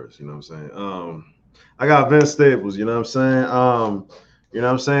go first. You know what I'm saying? I got Vince Staples. You know what I'm saying? You know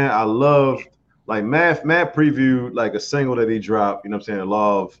what I'm saying? I love like Matt previewed like a single that he dropped. You know what I'm saying?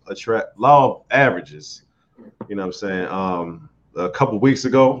 Law of Averages. You know what I'm saying? A couple weeks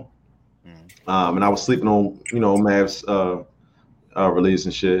ago, and I was sleeping on Mav's release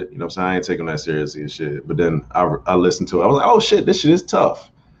and shit. You know what I'm saying? I ain't taking that seriously and shit. But then I listened to it. I was like, oh shit, this shit is tough.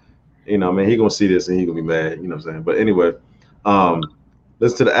 You know, man, he gonna see this and he gonna be mad. You know what I'm saying? But anyway,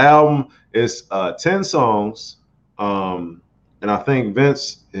 listen to the album. It's 10 songs. And I think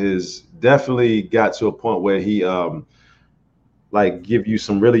Vince has definitely got to a point where he like give you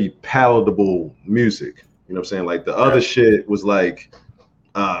some really palatable music. You know what I'm saying? Like the other shit was like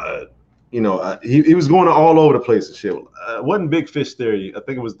he was going all over the place and shit. Wasn't Big Fish Theory. I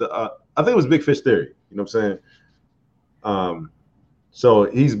think it was Big Fish Theory. You know what I'm saying? So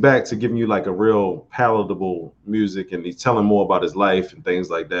he's back to giving you like a real palatable music, and he's telling more about his life and things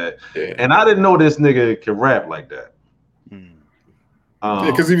like that. Yeah. And I didn't know this nigga could rap like that.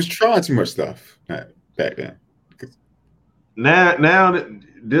 Because he was trying too much stuff back then. Now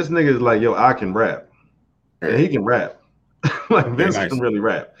this nigga is like, yo, I can rap. And he can rap. Like Vince can really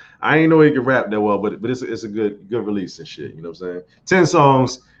rap. I ain't know he could rap that well, but it's a good release and shit. You know what I'm saying? 10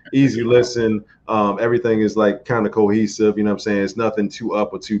 songs, easy listen. Everything is like kind of cohesive. You know what I'm saying? It's nothing too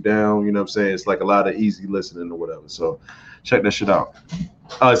up or too down. You know what I'm saying? It's like a lot of easy listening or whatever. So check that shit out.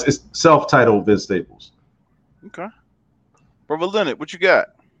 It's self-titled Vince Staples. Okay. Brother Lenard, what you got?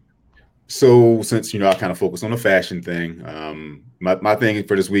 So since I kind of focus on the fashion thing, my thing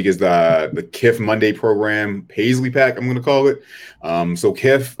for this week is the Kith Monday program Paisley pack, I'm gonna call it. So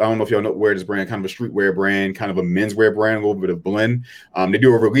Kith, I don't know if y'all know where this brand, kind of a streetwear brand, kind of a menswear brand, a little bit of blend. They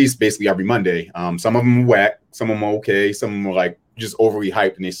do a release basically every Monday. Some of them are whack, some of them are okay, some of them are like just overly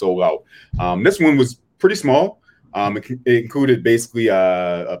hyped and they sold out. This one was pretty small. It included basically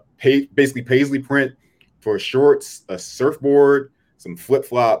basically Paisley print for shorts, a surfboard, some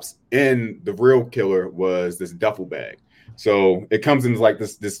flip-flops, and the real killer was this duffel bag. So it comes in like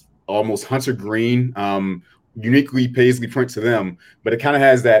this almost hunter green, uniquely Paisley print to them, but it kind of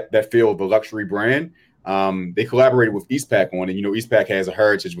has that feel of a luxury brand. They collaborated with Eastpak on it. Eastpak has a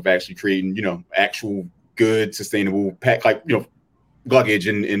heritage with actually creating, actual good, sustainable pack, like, luggage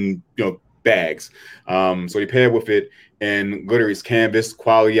and bags. So they paired with it, and literally it's canvas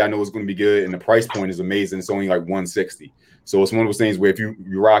quality. I know it's going to be good, and the price point is amazing. It's only like $160. So it's one of those things where if you're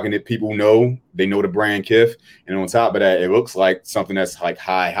rocking it, people know the brand Kith, and on top of that, it looks like something that's like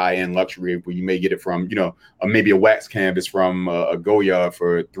high-end luxury, where you may get it from, maybe a wax canvas from a Goya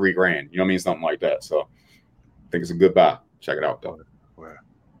for $3,000. You know what I mean? Something like that. So I think it's a good buy. Check it out, though.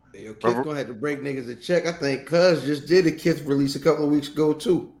 Hey, Kith gonna have to break niggas a check. I think Cuz just did a Kith release a couple of weeks ago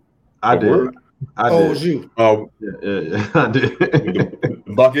too. I did. It was you. Oh, yeah, I did. The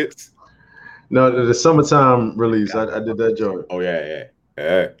buckets. No, the summertime release. I did that joint. Oh yeah.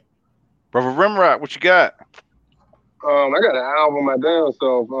 Brother Remrock, what you got? I got an album my damn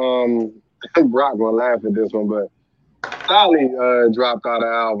self. Brock gonna laugh at this one, but Sally dropped out an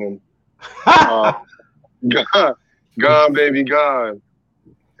album. Gone Baby Gone.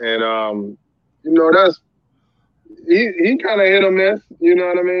 And that's he kind of hit or miss, you know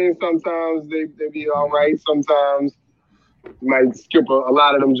what I mean? Sometimes they be all right, sometimes you might skip a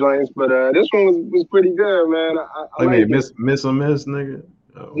lot of them joints, but this one was pretty good, man. I mean, miss or miss, nigga.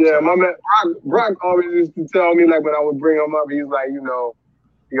 Oh, yeah, my man Brock always used to tell me, like, when I would bring him up, he's like,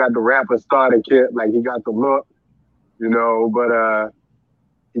 he got the rapper starter kit, like he got the look, but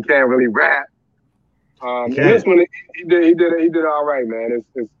he can't really rap. And this one he did all right, man.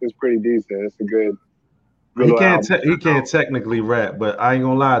 It's pretty decent. It's a good. He can't technically rap, but I ain't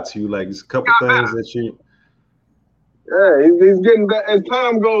gonna lie to you. Like, there's a couple things that you. Yeah, he's getting better as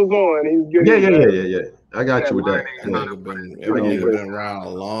time goes on. He's getting better. Yeah. I got you with that. Everything been around a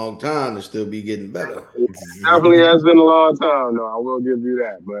long time to still be getting better. It definitely has been a long time, though. I will give you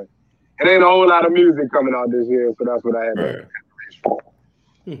that, but it ain't a whole lot of music coming out this year, so that's what I had to.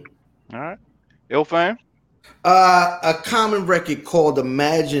 All right, Ill Fam. A common record called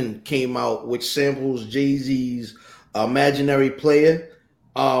Imagine came out, which samples Jay-Z's Imaginary Player.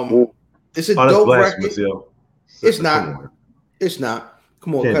 It's a dope record. Yo. It's not. It's not.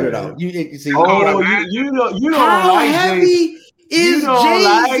 Come on, cut it out. You see, you don't how like heavy is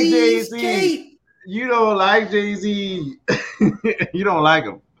Jay-Z's tape? You don't like Jay-Z. You don't like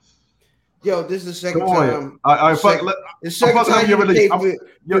him. Yo, this is the second time. The second time you came with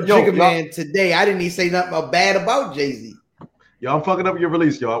Jigga Man today. I didn't even say nothing bad about Jay-Z. Yo, I'm fucking up your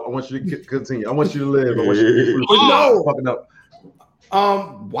release, yo. I want you to continue. I want you to live. I want you to no. Fucking up.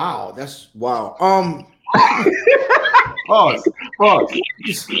 Wow, that's wow. Pause. I'm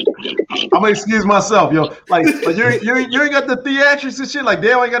gonna excuse myself, yo. Like you ain't got the theatrics and shit. Like,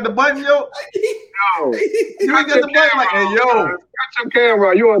 damn, ain't got the button, yo. No, you ain't got the button. Like, hey, yo, got your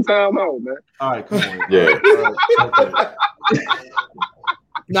camera. You on timeout, man. All right, come on. Yeah. Okay.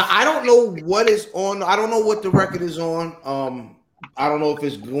 Now I don't know what is on. I don't know what the record is on. I don't know if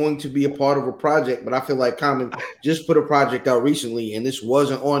it's going to be a part of a project, but I feel like Common just put a project out recently, and this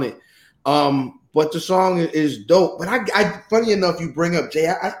wasn't on it. But the song is dope. But I funny enough, you bring up Jay.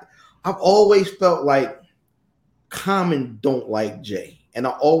 I've always felt like Common don't like Jay, and I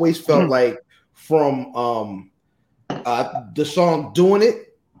always felt like from the song "Doing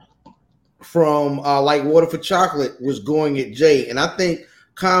It" from like "Water for Chocolate" was going at Jay, and I think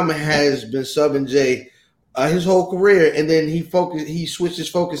Common has been subbing Jay his whole career, and then he switched his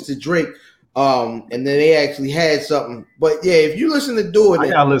focus to Drake. And then they actually had something, but yeah, if you listen to Doing It,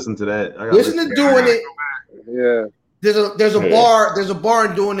 I gotta listen to that. Listen to Doing It. Yeah, there's a bar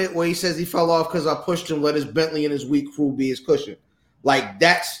in Doing It where he says he fell off because I pushed him, let his Bentley and his weak crew be his cushion. Like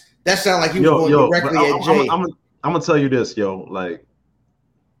that sounded like he was going directly at Jay. I'm gonna tell you this, yo. Like,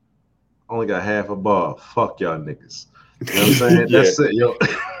 only got half a bar. Fuck y'all niggas. You know what I'm saying? That's it, yo.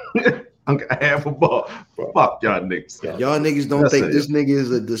 I got half a bar. Fuck y'all niggas. Y'all niggas don't think this nigga is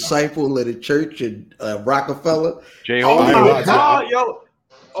a disciple of the church and Rockefeller. Oh my god, yo!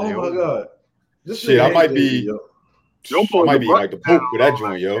 Oh my god! This shit, I might be like the Pope with that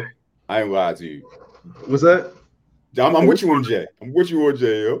joint, yo. I ain't lying to you. What's that? I'm with you on Jay. I'm with you on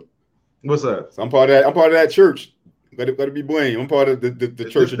Jay, yo. What's that? So I'm part of that church. Let it be blamed. I'm part of the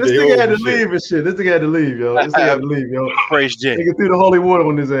church of Jay. This nigga had to leave and shit. This nigga had to leave, yo. Praise Jay. Nigga threw the holy water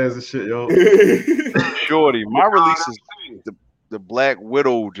on his ass and shit, yo. Shorty, my release is the Black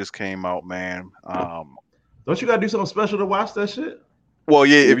Widow just came out, man. Don't you gotta do something special to watch that shit? Well,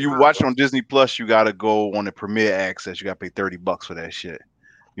 yeah, if you watch it on Disney Plus, you gotta go on the premiere access. You gotta pay $30 for that shit.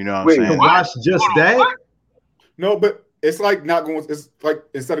 You know what I'm saying? To watch just that? No, but it's like not going. It's like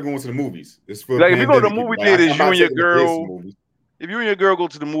instead of going to the movies, it's for like if you go to the movie theaters, you and your girl. If you and your girl go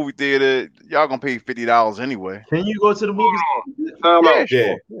to the movie theater, y'all gonna pay $50 anyway. Can you go to the movies?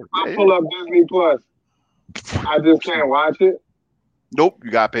 Yeah. I pull up Disney Plus. I just can't watch it. Nope, you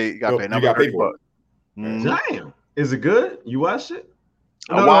gotta pay. You gotta pay. You gotta pay for it. Damn, is it good? You watched it?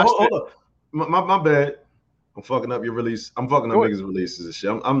 I watched it. Hold up. My bad. I'm fucking up your release. I'm fucking up niggas' releases and shit.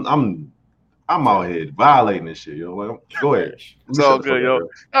 I'm out here violating this shit, yo. Like, go ahead. It's all good, yo.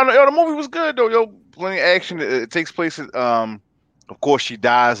 No, the movie was good though, yo. Plenty of action. It takes place at, of course, she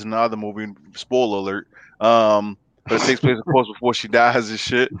dies in the other movie. Spoiler alert. But it takes place, of course, before she dies and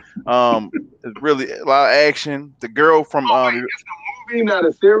shit. It's really a lot of action. The girl from it's a movie, not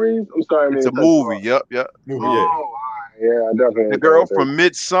a series. I'm sorry, man. It's a movie. Yep. Movie, yeah, I definitely. The girl from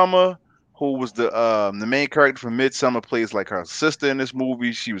Midsummer, who was the main character from Midsummer, plays like her sister in this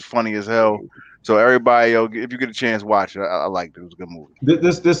movie. She was funny as hell. So everybody, yo, if you get a chance, watch it. I liked it. It was a good movie.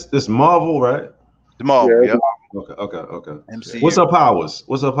 This Marvel, right? The Marvel, Okay. MCU. What's her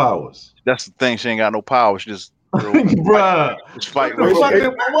powers? That's the thing. She ain't got no power. She just bruh. Just fight. What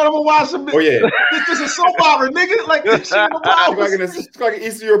am I watching? Oh yeah, this is a soap opera, nigga. Like this shit no powers. It's like an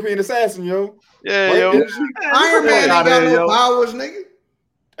Eastern European assassin, yo. Yeah, right? yo. Iron Man ain't got no powers, nigga.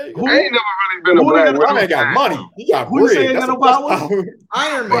 Who ain't never really been a black Iron Man got money. He got Who bread. That's no powers?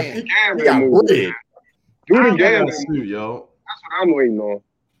 Iron Man. He got bread. Do the Got game, a suit, yo. That's what I'm waiting on.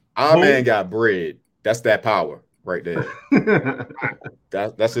 Iron Man got bread. That's that power right there.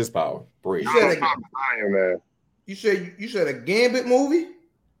 That's his power. Bread. Iron Man. You said a Gambit movie?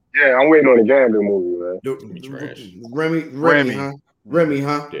 Yeah, I'm waiting on the Gambit movie, man. Trash. Remy, huh? Remy,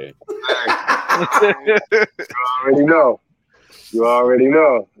 huh? Yeah. You already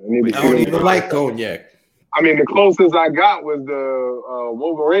know. I don't even like cognac. I mean, the closest I got was the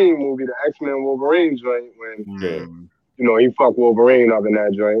Wolverine movie, the X-Men Wolverine joint, when he fucked Wolverine up in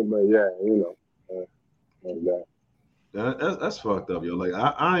that joint. But yeah, like that. That's fucked up, yo. Like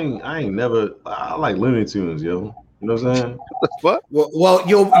I ain't never. I like Looney Tunes, yo. You know what I'm saying? What? Well,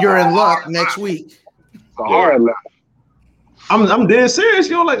 you're in luck next week. It's a hard left. I'm dead serious,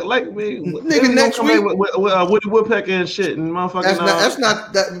 yo. Like me, nigga, next week with Woody Woodpecker and shit and motherfucking. That's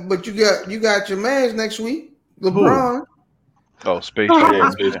not that. But you got your man's next week, LeBron. Oh, Space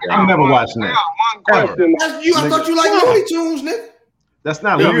Jam. I'm never watching that. One question. I thought you like Looney Tunes, nigga. That's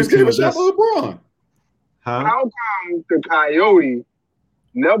not Looney Tunes. That's LeBron. Huh? How come the Coyote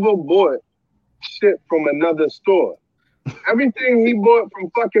never bought shit from another store? Everything he bought from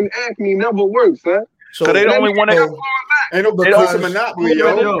fucking Acme never works, huh? So they don't only want to. Ain't no because of monopoly,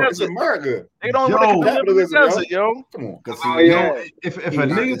 yo. It's America. They don't want to capitalism, yo. Come on. If a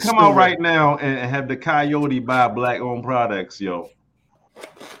nigga come out right now and have the Coyote buy black-owned products, yo,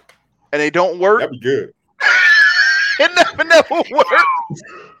 and they don't work, that'd be good. It never works.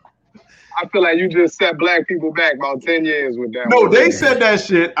 I feel like you just set black people back about 10 years with that. No, they said that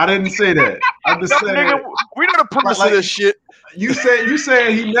shit. I didn't say that. I just said nigga, we know the premise of this shit. You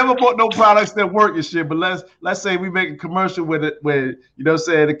said he never bought no products that work and shit. But let's say we make a commercial with it where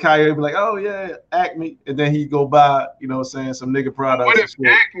the Coyote be like, oh yeah, Acme, and then he go buy some nigga products. What if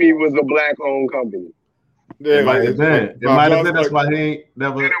Acme was a black owned company? Yeah, it might have been. It might have been. That's why he ain't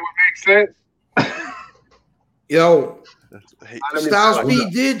never. Then it would make sense. Yo. Styles P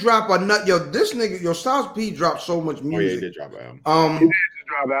did drop a nut. This nigga, Styles P dropped so much music. Oh yeah, he did drop an album. He did just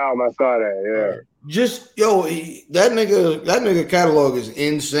drop an album. I saw that. Yeah. That nigga catalog is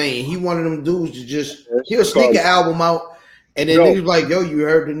insane. He one of them dudes to he'll sneak an album out, and then niggas like, yo, you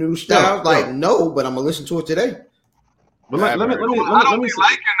heard the new Styles? No, but I'm gonna listen to it today. But let me I don't be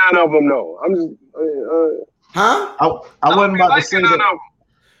liking none of them though. I'm just I wasn't about to say that.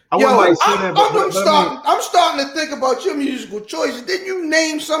 I'm starting to think about your musical choices. Didn't you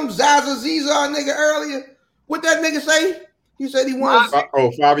name some Zaza Ziza nigga earlier? What that nigga say? He said he wants.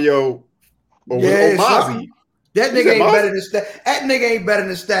 Fabio. Mozzie. That nigga ain't better than that nigga ain't better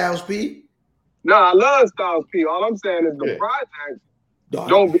than Styles P. No, I love Styles P. All I'm saying is the projects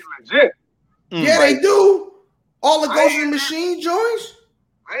don't be legit. Yeah, they do. All the Ghost in the Machine joints.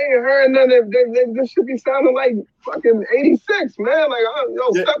 I ain't heard none of them. This should be sounding like fucking 86, man. Like,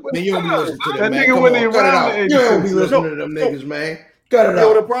 stuck with you don't be listening to that nigga when they around. You don't be listening to them niggas, man. Cut it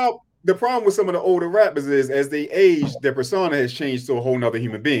out. The problem with some of the older rappers is as they age, their persona has changed to a whole nother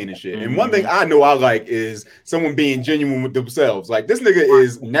human being and shit. And one thing I know I like is someone being genuine with themselves. Like this nigga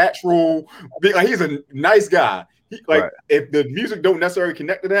is natural. Like he's a nice guy. If the music don't necessarily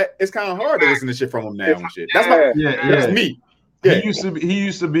connect to that, it's kind of hard to listen to shit from him now and shit. That's that's me. Yeah. He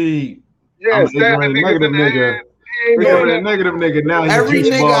used to be a negative nigga. Negative nigga. Now every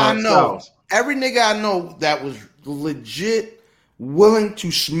nigga I know that was legit willing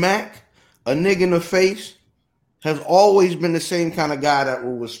to smack a nigga in the face has always been the same kind of guy that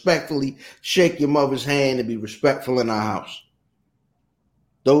will respectfully shake your mother's hand and be respectful in our house.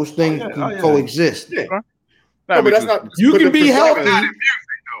 Those things can coexist. Yeah. No, but that's not. You can be healthy.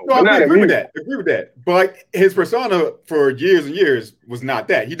 No, I agree with that. But his persona for years and years was not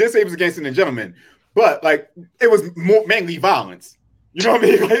that. He did say he was a gangster and a gentleman, but like it was mainly violence. You know what I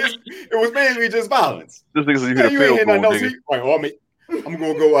mean? Like, it was mainly just violence. This nigga's you ain't hear nothing else. I'm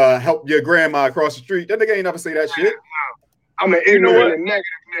gonna go help your grandma across the street. That nigga ain't never say that shit. I'm an ignorant and negative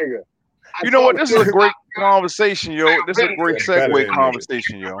nigga. You know what? This is a great conversation, yo. This is a great segue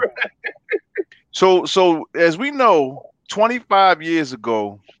conversation, yo. So as we know, 25 years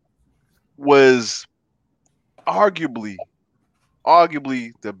ago was arguably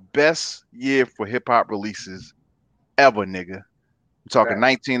the best year for hip hop releases ever, nigga. I'm talking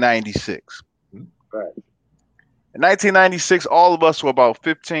 1996. Right. In 1996, all of us were about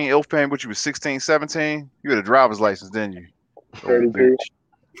 15. Ilfan, which you was 16, 17. You had a driver's license, didn't you? 32.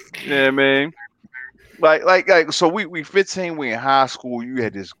 Yeah, man. Like. So we 15. We in high school. You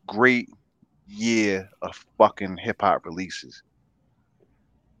had this great year of fucking hip hop releases.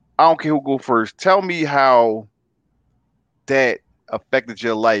 I don't care who go first. Tell me how that affected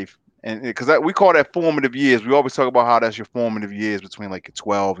your life, and because we call that formative years. We always talk about how that's your formative years between like your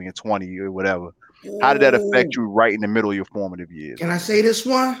 12 and your 20 or whatever. How did that affect you right in the middle of your formative years? Can I say this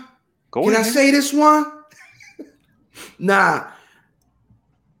one? Can I say this one? Nah.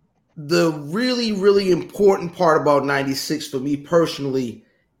 The really, really important part about 96 for me personally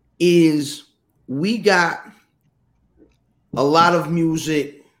is we got a lot of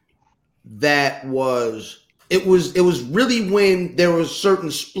music that was really when there was certain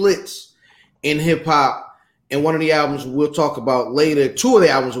splits in hip hop. And one of the albums we'll talk about later, two of the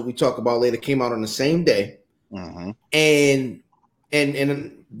albums that we talk about later came out on the same day. Mm-hmm. And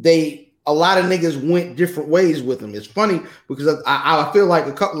a lot of niggas went different ways with them. It's funny because I feel like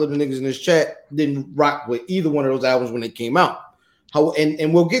a couple of the niggas in this chat didn't rock with either one of those albums when they came out.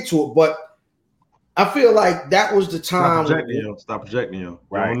 And we'll get to it, but I feel like that was the time. Stop projecting, yo.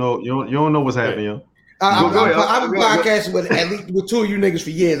 Right. You don't know what's happening, yo. I've been podcasting with at least with two of you niggas for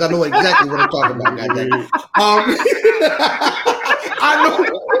years. I know exactly what I'm talking about. Goddamn. I know.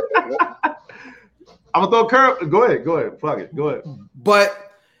 I'm gonna throw a curve. Go ahead. Fuck it. Go ahead.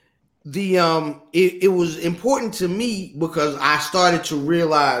 But the it was important to me because I started to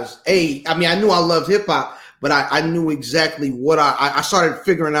realize, I knew I loved hip hop, but I knew exactly what I started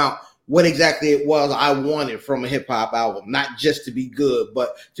figuring out what exactly it was I wanted from a hip hop album, not just to be good,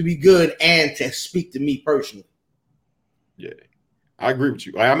 but to be good and to speak to me personally. Yeah, I agree with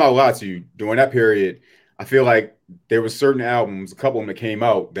you. I'm not gonna lie to you. During that period, I feel like there were certain albums, a couple of them that came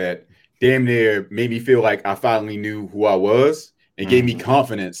out that damn near made me feel like I finally knew who I was and gave me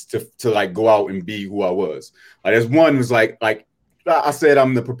confidence to like go out and be who I was. Like there's one was like I said,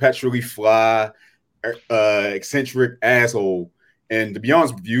 I'm the perpetually fly, eccentric asshole. And to be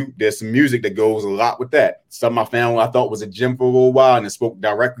honest with you, there's some music that goes a lot with that. Something I found I thought was a gem for a little while, and it spoke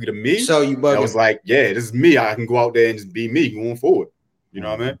directly to me. So you bugging. I was like, yeah, this is me. I can go out there and just be me going forward. You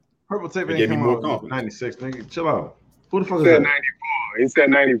know what I mean? Purple Tape gave me more confidence. 96, nigga. Chill out. Who the fuck is that? 94. He said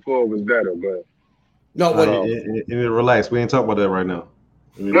 94 was better, but no. Relax. We ain't talking about that right now.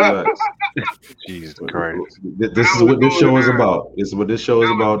 Relax. Jesus Christ. This is what this show is about. This is what this show is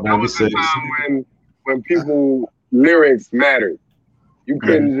about. 96. When people lyrics mattered. You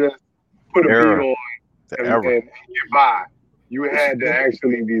couldn't just put a beat on and get by. You had to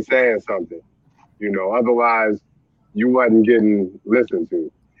actually be saying something, otherwise you wasn't getting listened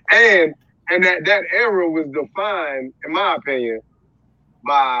to. And that era was defined, in my opinion,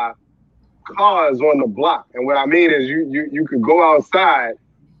 by cars on the block. And what I mean is you could go outside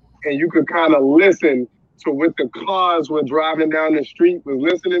and you could kind of listen to what the cars were driving down the street was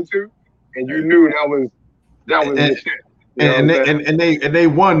listening to, and you knew that was the shit. And they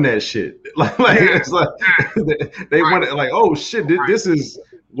won that shit. Like it's like they won it. Like, oh shit, this is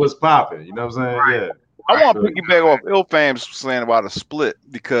what's popping. You know what I'm saying? Right. Yeah. I want to piggyback off Ilfam's saying about a split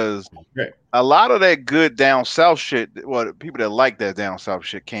because a lot of that good down south shit, well, people that like that down south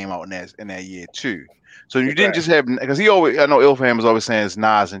shit came out in that year too. So you didn't just have, because I know Ilfam is always saying it's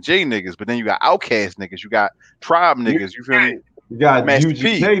Nas and J niggas, but then you got Outkast niggas, you got Tribe niggas, you feel me? You got Master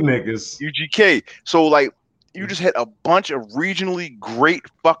UGK niggas. UGK. So like you just had a bunch of regionally great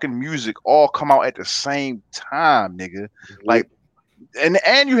fucking music all come out at the same time, nigga. Like, and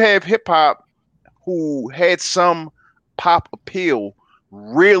you have hip hop who had some pop appeal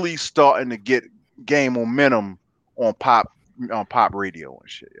really starting to gain momentum on pop radio and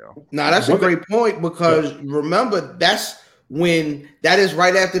shit, yo. Now that's a great point because remember that is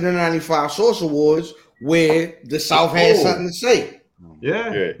right after the 95 Source Awards where the South had something to say.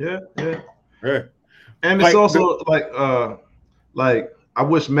 Yeah. And it's also like I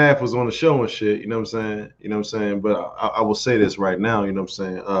wish Math was on the show and shit, you know what I'm saying? But I will say this right now, you know what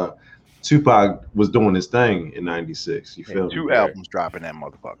I'm saying? Tupac was doing his thing in 96. You feel me? 2 albums dropping that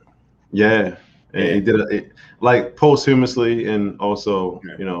motherfucker. Yeah. And he did it like posthumously and also,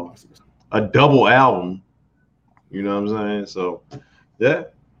 a double album. You know what I'm saying? So yeah.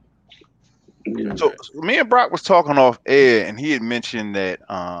 So me and Brock was talking off air and he had mentioned that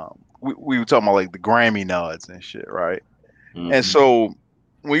we were talking about like the Grammy nods and shit, right? Mm-hmm. And so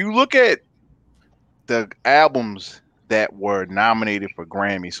when you look at the albums that were nominated for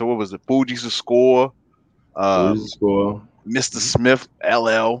Grammy, so what was it? Fuji's Score, Mr. Smith,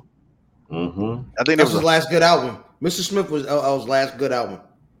 LL. Mm-hmm. I think that was his last good album. Mr. Smith was LL's last good album.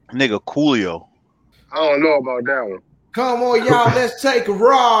 Nigga, Coolio. I don't know about that one. Come on, y'all, let's take a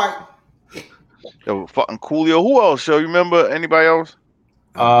ride. Yo, fucking Coolio. Who else? Show you remember anybody else?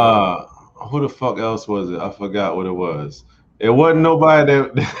 Who the fuck else was it? I forgot what it was. It wasn't nobody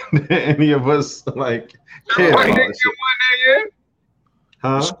that any of us like cared about.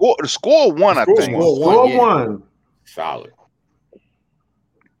 Huh? The score won, I think. Score won. Solid.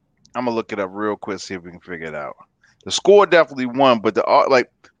 I'm gonna look it up real quick, see if we can figure it out. The score definitely won, but the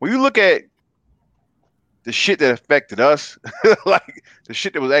like when you look at the shit that affected us, like the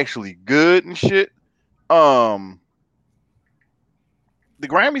shit that was actually good and shit, the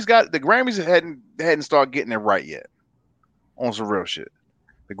Grammys hadn't started getting it right yet. On some real shit.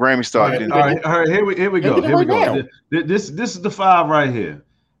 The Grammys started. All right, here we go. This is the 5 right here.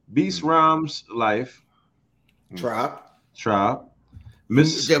 Beast Rhymes, Life. Tribe.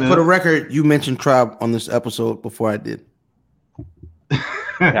 Mrs. For the record, you mentioned Tribe on this episode before I did.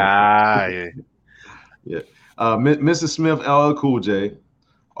 Yeah. Mrs. Smith, LL Cool J,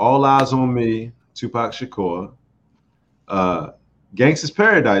 All Eyes on Me, Tupac Shakur, Gangsta's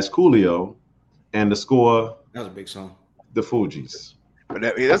Paradise, Coolio, and the score. That was a big song. The Fugees.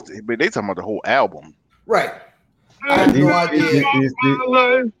 But they talking about the whole album, right? I have no idea.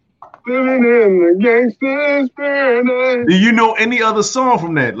 Living in the Gangsta's Paradise. Do you know any other song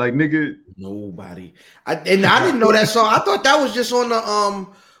from that? Like, nigga, nobody. I didn't know that song. I thought that was just on the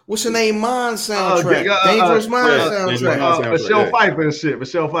what's the name? Mind soundtrack. Dangerous Mind soundtrack. Michelle Pfeiffer and shit.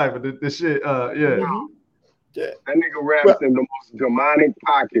 Michelle Pfeiffer. The shit. Yeah. Mm-hmm. Yeah. That nigga raps in the most demonic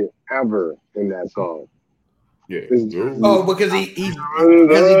pocket ever in that song. Yeah. Because he it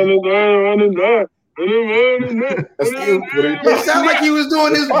sounded like he was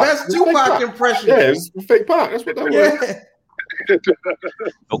doing his best Tupac impression. Yeah, it's fake Pac. That's what that was.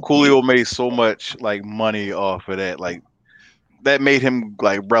 Coolio made so much like money off of that. Like that made him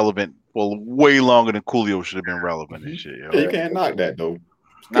like relevant for way longer than Coolio should have been relevant and shit. Yeah, you can't knock that though.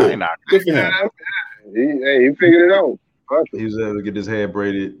 Nah, not good for him. He figured it out. He was able to get his hair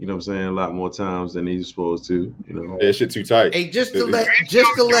braided, you know what I'm saying, a lot more times than he's supposed to, you know. Yeah, shit too tight. Hey, he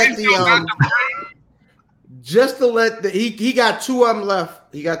got 2 of them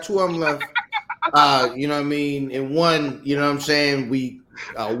left. He got 2 of them left. You know what I mean? And one, you know what I'm saying,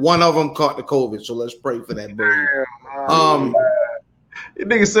 one of them caught the COVID, so let's pray for that bird.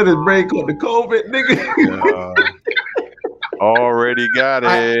 Nigga said his brain caught the COVID, nigga. Already got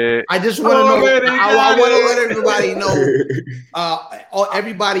it. I just want to know. I want to let everybody know.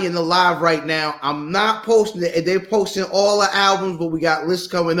 Everybody in the live right now. I'm not posting it. They're posting all the albums, but we got lists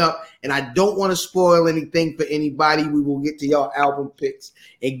coming up, and I don't want to spoil anything for anybody. We will get to y'all album picks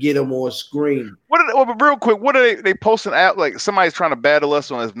and get them on screen. Real quick, what are they posting out? Like somebody's trying to battle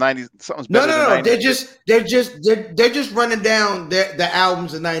us on his 90s. Something's better than 90s. They're just running down the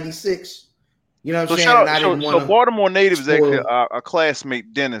albums of 96. You know what I'm saying? So Baltimore native is actually a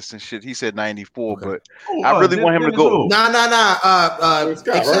classmate, Dennis, and shit. He said 94, but I really want him to go. Nah.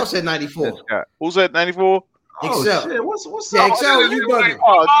 Excel said 94. Who said 94? Excel. Shit, what's Excel, you bugging.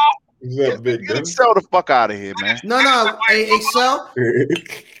 Excel the fuck out of here, man. No. Hey, Excel.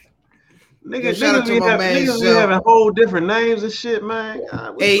 Niggas be having whole different names and shit, man.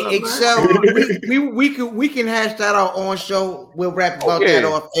 God, hey, Excel, we can hash that out on show. We'll rap about that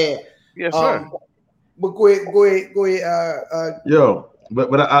off air. Yes, sir. But go ahead.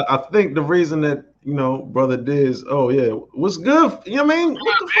 But I think the reason that, you know, Brother Diz, what's good? You know what I mean?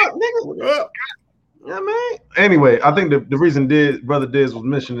 What the fuck, nigga? What up? You know what I mean? Anyway, I think the reason Brother Diz was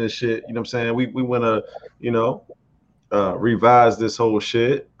mentioning this shit, you know what I'm saying? We want to, you know, revise this whole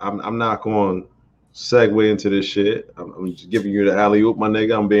shit. I'm not going to segue into this shit. I'm just giving you the alley-oop, my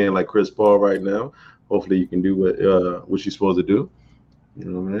nigga. I'm being like Chris Paul right now. Hopefully you can do what you're supposed to do. You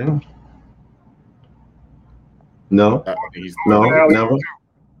know what I mean? No, never.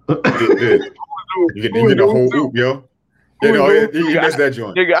 You get the whole oop, yo. You missed that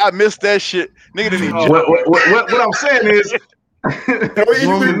joint. Nigga, I missed that shit. Nigga didn't even what I'm saying is I'm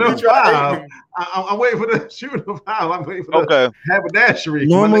waiting for the shooter foul. I'm waiting for the haberdashery.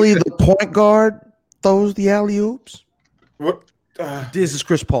 Normally the point guard throws the alley-oops. What? This is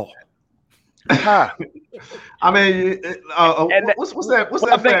Chris Paul. I mean, what's that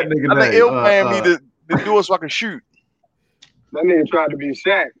fat nigga name? I think Ill Man me to do it so I can shoot. That nigga tried to be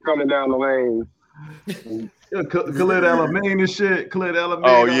Shaq coming down the lane. Khalid Elamine and shit. Khalid Elamine.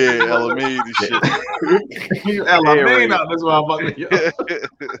 Oh yeah, Elamine and shit. Elamine out this motherfucker.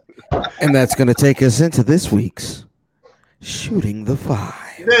 And that's gonna take us into this week's Shooting the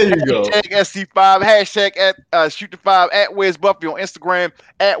Five. There you go. Hashtag SC5. Hashtag at Shoot the 5 at Where's Buffy on Instagram.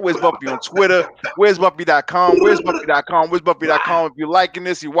 At Where's Buffy on Twitter. Where's Buffy.com. Where's Buffy.com. Where's Buffy.com. If you're liking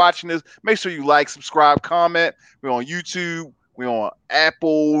this, you're watching this, make sure you like, subscribe, comment. We're on YouTube. We're on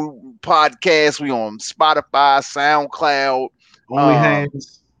Apple Podcasts. We're on Spotify, SoundCloud. Only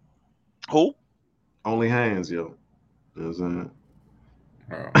hands. Who? Only hands, yo. You know what I'm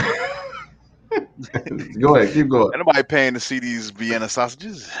saying? Go ahead, keep going. Ain't nobody paying to see these Vienna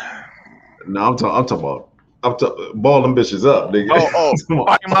sausages. No, I'm talking about. Ball them bitches up, nigga.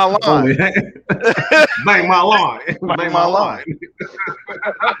 Bang my line. Bang my line. Bang my line.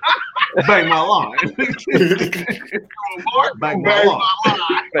 Bang my line. Bang my line.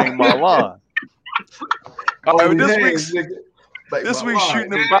 Bang my line. All right, this week's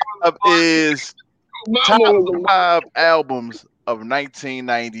Shooting the 5 is top 5 albums of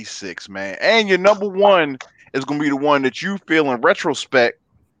 1996, man. And your number one is going to be the one that you feel in retrospect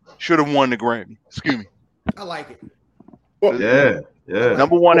should have won the Grammy. Excuse me. I like it. Well, yeah.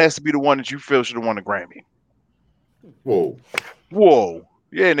 Number one has to be the one that you feel should have won the Grammy. Whoa.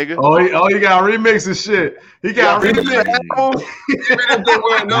 Yeah, nigga. Oh, he got remix and shit. He got remix.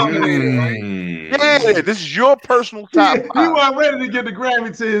 Yeah, this is your personal top 5. He wasn't ready to get the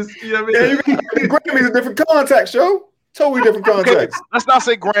Grammy to his. You know what I mean? The Grammy's a different context, yo. Totally different context. Okay, let's not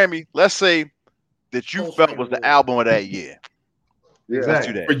say Grammy. Let's say that you felt was the album of that year. Yeah,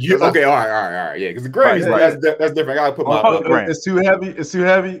 exactly. But you, okay, all right. Yeah, because the Grammys, that's different. I gotta put my. It's too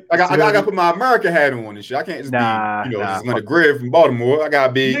heavy. I gotta put my American hat on and shit. I can't just be, just Leonard Grier from Baltimore. I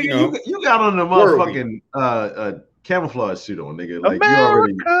gotta be, nigga, you got on the motherfucking camouflage suit on, nigga. Like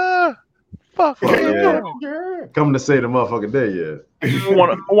America. You already. Fuck yeah. Coming to say the motherfucking day, yeah. I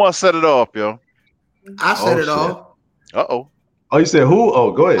want to set it off, yo. I set it off. Uh-oh. Oh, you said who?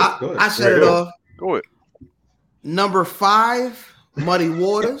 Oh, go ahead. I set it off. Go ahead. Number 5, Muddy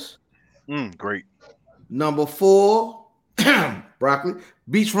Waters. Great. Number 4, Broccoli.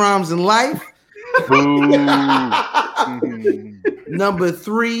 Beach Rhymes and Life. Number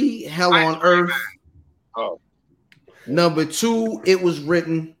 3, Hell on Earth. Number 2, It Was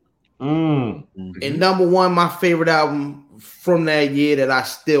Written. And number 1, my favorite album from that year that I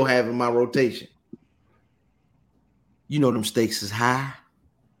still have in my rotation. You know them stakes is high.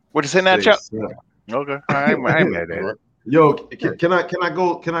 What you say now, Chuck? Okay, I ain't mad at that. Yo, can I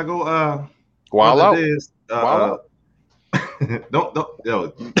go? Wild out. Don't.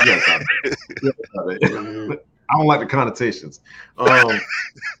 Yo, yes, I don't like the connotations. My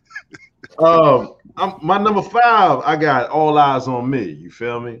number 5, I got All Eyes on Me. You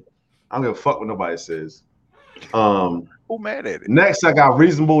feel me? I don't give a fuck what nobody says. Who mad at it? Next, I got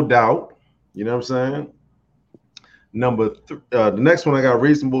Reasonable Doubt. You know what I'm saying? The next one I got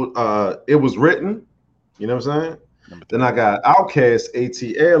Reasonable. It Was Written. You know what I'm saying? Then I got Outkast, AT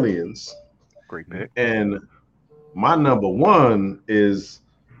Aliens. Great pick. And my number 1 is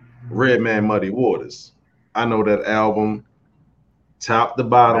Redman, Muddy Waters. I know that album, top to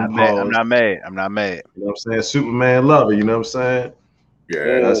bottom. I'm not mad. You know what I'm saying? Superman Lover. You know what I'm saying?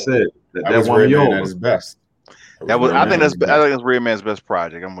 Yeah, that's it. That one yours. At his best. I think that's Redman's best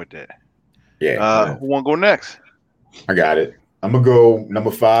project. I'm with that. Yeah. Who want to go next? I got it. I'm gonna go.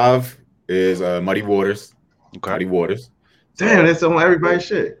 Number 5 is Muddy Waters. Okay. Muddy Waters. Damn, that's on everybody's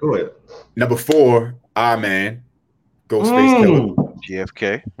shit. Go ahead. Number 4, Iron Man. Ghostface Killer.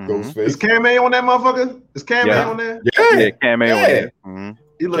 GFK. Ghostface. Is Cameo on that motherfucker? Is Cameo on there? Yeah, Cameo on there.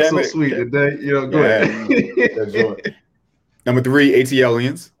 He looks so sweet today. You know, go ahead. Number 3, AT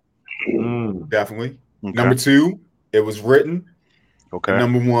Aliens. Definitely. Okay. Number 2, It Was Written. Okay. And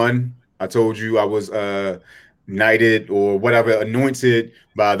number 1, I told you I was knighted or whatever, anointed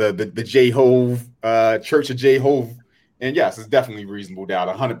by the J-Hove, Church of J-Hove. And yes, it's definitely Reasonable Doubt,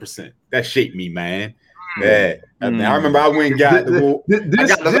 100%. That shaped me, man. Yeah. I remember I went and got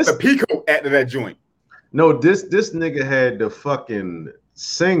the Pico after that joint. No, this nigga had the fucking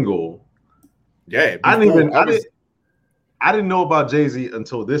single. Yeah. I didn't know about Jay-Z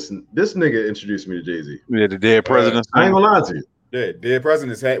until this nigga introduced me to Jay-Z. Yeah, the Dead Presidents. I ain't gonna lie to you. Yeah, Dead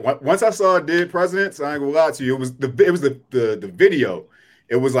Presidents had. Once I saw Dead Presidents, I ain't gonna lie to you. It was the video.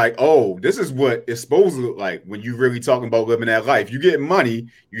 It was like, oh, this is what it's supposed to look like when you really talking about living that life. You get money,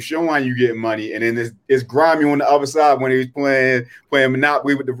 you showing you get money, and then it's grimy on the other side when he was playing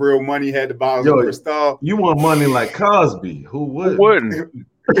Monopoly with the real money. Had the bottles of Cristal. You want money like Cosby? Who wouldn't? Who wouldn't?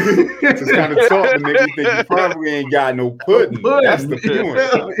 Just kind of talk to make you think you probably ain't got no pudding. That's the point.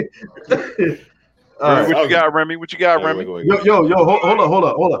 Right, what you got, Remy? What you got, Remy? Yo, hold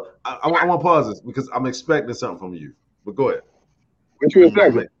up. I want to pause this because I'm expecting something from you. But go ahead. What you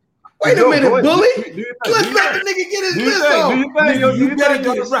expecting? Wait a minute, bully. Let's let the nigga get his list off. You better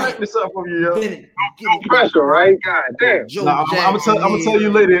get right. This up from you, yo. No pressure, right? God damn. I'm gonna tell you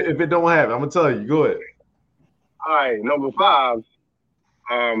later if it don't happen. I'm gonna tell you. Go ahead. All right, number 5,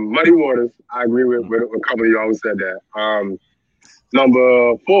 Muddy Waters. I agree with a couple of y'all who said that.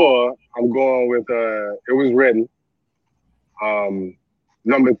 Number 4, I'm going with It Was Written.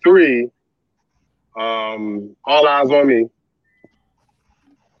 Number 3, All Eyes on Me.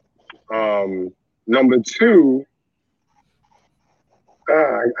 Number 2,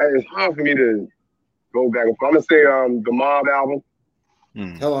 it's hard for me to go back and forth. I'm gonna say the Mob album.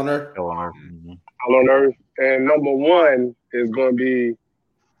 Hell on Earth. Hell on Earth. Hell on Earth. And number 1 is gonna be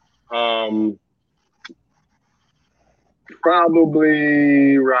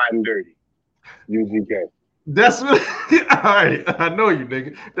probably Riding Dirty. UGK. That's what. All right, I know you,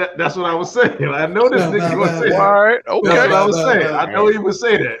 nigga. That's what I was saying. I know this nigga gonna say that. All right, okay. That's what I was saying. I know he would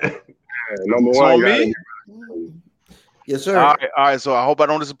say that. Yeah, number 1. Me? Yes, sir. All right. So I hope I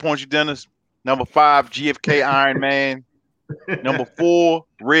don't disappoint you, Dennis. Number 5, GFK, Iron Man. Number 4,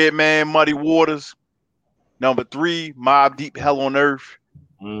 Redman, Muddy Waters. Number 3, Mobb Deep, Hell on Earth.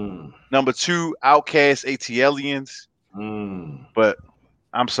 Number 2, Outkast, ATLiens. But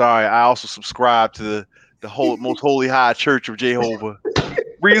I'm sorry, I also subscribe to the most holy high church of Jehovah.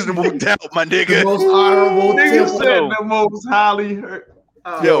 Reasonable Doubt, my nigga. The most honorable nigga said the most highly hurt.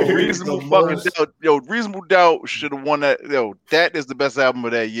 Reasonable fucking Doubt. Reasonable Doubt should have won that. That is the best album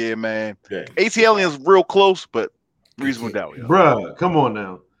of that year, man. Yeah. ATLiens real close, but Reasonable Doubt. Bruh, come on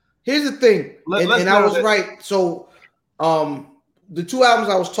now. Here's the thing, and I was right. So, the 2 albums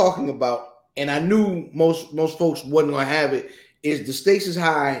I was talking about, and I knew most folks wasn't gonna have it, is The Stakes Is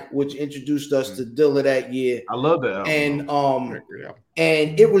High, which introduced us to Dilla that year. I love that album.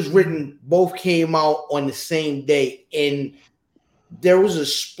 And It Was Written both came out on the same day, and there was a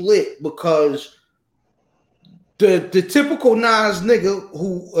split because the typical Nas nigga,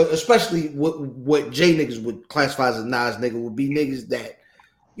 who especially what J niggas would classify as a Nas nigga, would be niggas that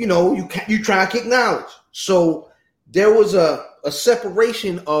you try to kick knowledge. So there was a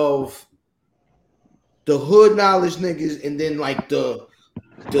separation of the hood knowledge niggas, and then like the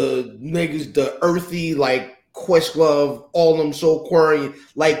niggas, the earthy, like Questlove, all them Soul Aquarian,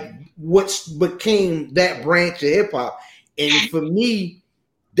 like what became that branch of hip hop. And for me,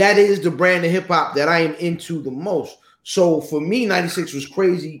 that is the brand of hip hop that I am into the most. So for me, 96 was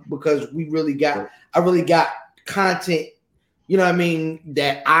crazy because I really got content, you know what I mean,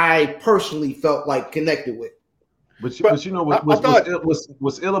 that I personally felt like connected with. But you know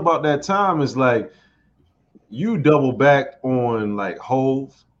what's ill about that time is like you double back on like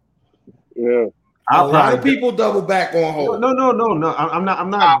Hove. Yeah. A lot of people double back on Hove. No. I'm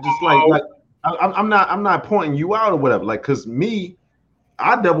not just like I'm not pointing you out or whatever. Like, cause me,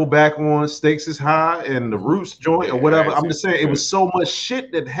 I double back on Stakes Is High and the Roots joint or whatever. I'm just saying it was so much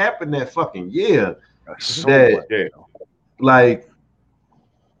shit that happened that fucking year like,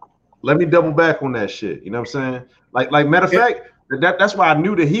 let me double back on that shit. You know what I'm saying? Like matter of fact, that's why I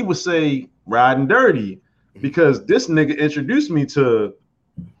knew that he would say Riding Dirty, because this nigga introduced me to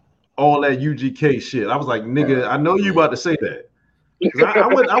all that UGK shit. I was like, nigga, I know you about to say that.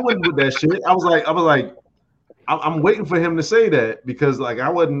 I wouldn't with that shit. I was like, I'm waiting for him to say that, because like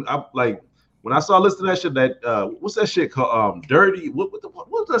I'm like, when I saw listening to that shit, that what's that shit called? Dirty.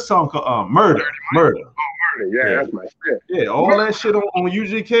 What's that song called? Murder. Yeah, that's my shit. Yeah, all that shit on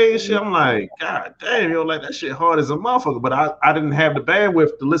UGK and shit. I'm like, God damn, like that shit hard as a motherfucker. But I didn't have the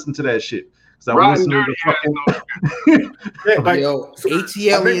bandwidth to listen to that shit. So I listened to the fucking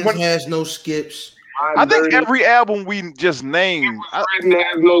ATLiens has no skips. I think every album we just named has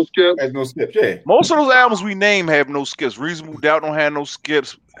no skips. Has no skips. Yeah. Most of those albums we name have no skips. Reasonable Doubt don't have no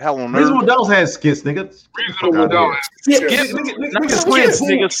skips. Hell on Earth. Reasonable Doubt has skips, nigga. Reasonable Doubt. Niggas playing pool.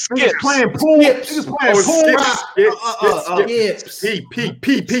 Niggas playing pool.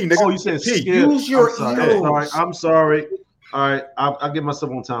 P. Nigga. Oh, you said skip. Use your ears. I'm sorry. All right, I'll get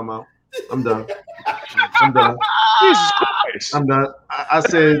myself on timeout. I'm done. Jesus Christ. I'm done. I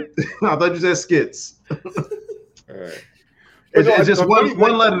said, I thought you said skits. All right. It's just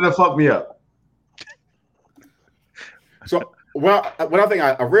one letter that fucked me up. So, what I think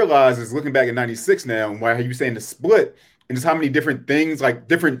I realized is looking back at 96 now, and why you saying the split, and just how many different things, like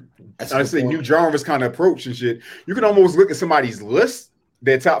different, I say new genres kind of approach and shit. You can almost look at somebody's list,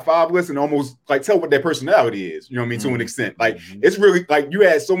 their top 5 list, and almost like tell what their personality is. You know what I mean? To an extent, like it's really like you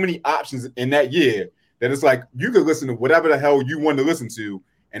had so many options in that year that it's like you could listen to whatever the hell you wanted to listen to,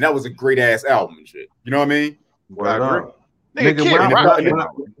 and that was a great ass album and shit. You know what I mean?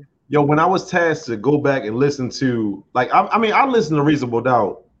 When I was tasked to go back and listen to, like, I mean, I listened to Reasonable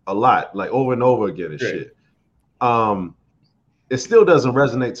Doubt a lot, like over and over again and shit. It still doesn't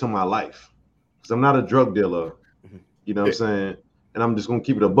resonate to my life because I'm not a drug dealer, you know what I'm saying? And I'm just gonna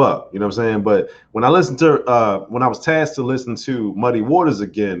keep it a buck, you know what I'm saying? But when I listened to when I was tasked to listen to Muddy Waters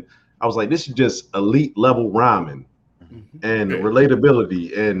again, I was like, this is just elite level rhyming and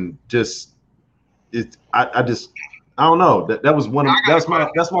relatability and just I don't know. That was that's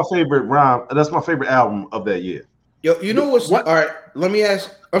my favorite rhyme. That's my favorite album of that year. Yo, you know what's all right? Let me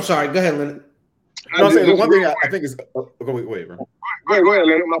ask. I'm sorry. Go ahead, Lenard. No, I'm saying the one thing I think is go ahead, bro. Go ahead,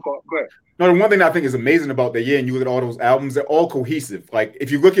 Lenard. My fault. Go ahead. No, the one thing I think is amazing about the year, and you look at all those albums, they're all cohesive. Like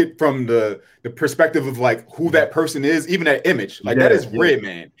if you look at from the perspective of like who that person is, even that image, like that is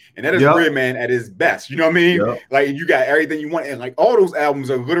Redman, and that is Redman at his best. You know what I mean? Like you got everything you want, and like all those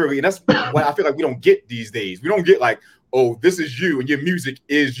albums are literally, and that's why I feel like we don't get these days. We don't get like, oh, this is you, and your music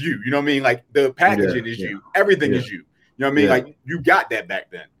is you. You know what I mean? Like the packaging is you, everything is you. You know what I mean? Like you got that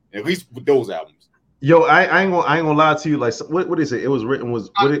back then, at least with those albums. Yo, I ain't gonna lie to you. Like, what did they say? It was written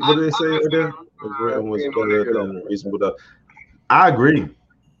was what did they say right there? It was written was better than reasonable doubt. I agree.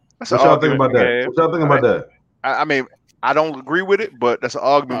 What y'all think about that? What y'all think about that? I mean, I don't agree with it, but that's an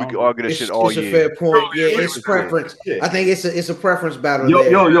argument. We can argue this shit all year. It's a fair point. Yeah, it's preference. I think it's a preference battle.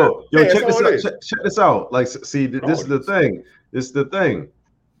 Yo, check this out. Check this out. Like, see, this is the thing. This is the thing.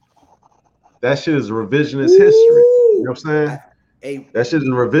 That shit is revisionist history. You know what I'm saying? That shit is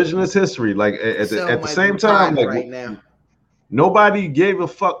revisionist history. Like at the same time, like right now, nobody gave a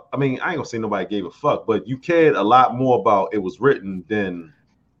fuck. I mean, I ain't gonna say nobody gave a fuck, but you cared a lot more about it was written than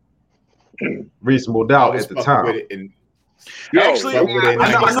reasonable doubt at the time. Actually, I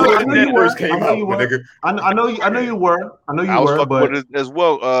know you were, but with it as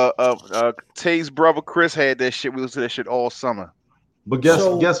well. Tay's brother Chris had that shit. We listened to that shit all summer. But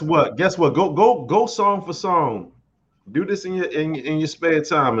guess what? Go song for song. Do this in your spare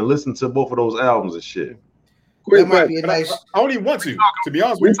time and listen to both of those albums and shit. That might be a nice. I don't even want to be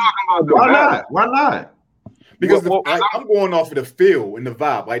honest with you. Why not? Because I'm going off of the feel and the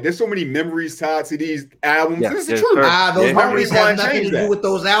vibe. Like there's so many memories tied to these albums. This is the truth. Those memories have nothing to do with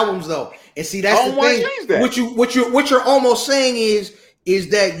those albums, though. And see, that's the thing. What you're almost saying is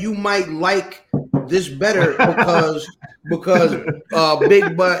that you might like this better because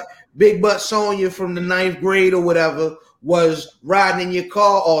Big Butt Sonya from the 9th grade or whatever was riding in your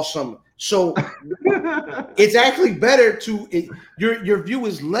car all summer. So it's actually better your view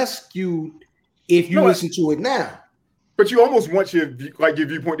is less skewed if you listen to it now. But you almost want your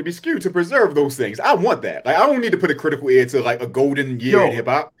viewpoint to be skewed to preserve those things. I want that. Like I don't need to put a critical ear to like a golden year in hip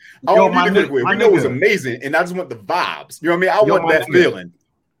hop. I don't need a critical ear. We know it was amazing, and I just want the vibes. You know what I mean? I want that feeling.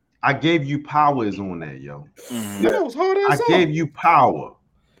 I gave you powers on that, yo. That was hard ass song. I gave you power.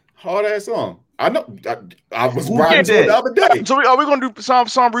 Hard ass song. I know. I was riding to it the other day. So are we going to do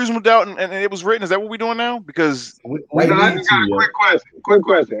some reasonable doubt and it was written? Is that what we're doing now? Because I just got a quick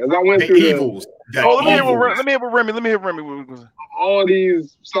question. As I went through Evils. Let me have a Remy. All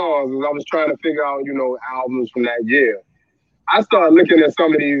these songs, as I was trying to figure out, albums from that year, I started looking at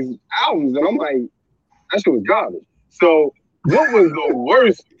some of these albums and I'm like, that shit was garbage. So what was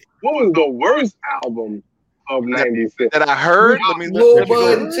the worst album of 96 that I heard? Lil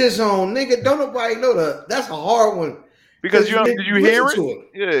Bud and Tizone, nigga. Don't nobody know that. That's a hard one. Because did you hear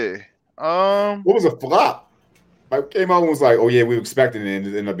it? Yeah. What was a flop? Like came out and was like, oh yeah, we were expecting it and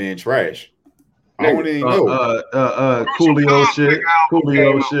it ended up being trash. I don't even know. Coolio shit.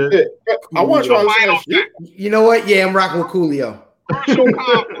 Yeah. I want to try to say shit. You know what? Yeah, I'm rocking with Coolio. Crucial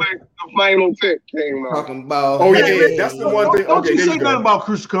Conflict, the final tick came out. Talking about. Oh yeah, that's the one thing. Don't you say nothing about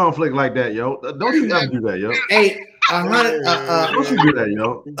Crucial Conflict like that, yo. Don't you ever do that, yo. Hey, 100. Don't you do that,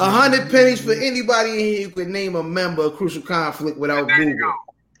 yo. 100 pennies for anybody in here who could name a member of Crucial Conflict without Google.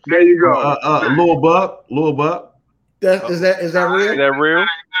 There you go. Lil Buck. Is that real? Is that real?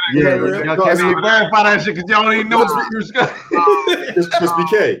 Yeah, y'all can't even verify that shit because y'all don't even know it's Chris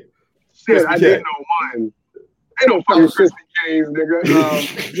BK. Shit, I didn't know one. Ain't no fucking Chris BK's,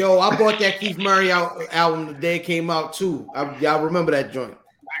 nigga. Yo, I bought that Keith Murray album the day it came out too. Y'all remember that joint?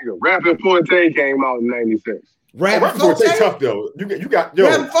 Nigga, Rappin' Forte came out in '96. Rappin' Forte tough though. You got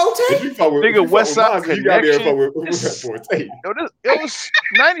Rappin' Forte. Nigga, West Side Connection. You got to fuck with Forte. It was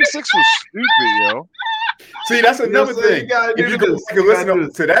 96 was stupid, yo. See, that's another thing. If you can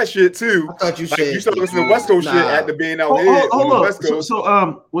listen to that shit too. I thought you said you started listening to West Coast shit after being out there. Hold on. West Coast.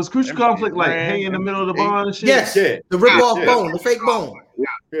 So was Crucial Conflict like hanging in the middle of the barn and shit? Yes. Yeah. The rip-off bone, the fake bone.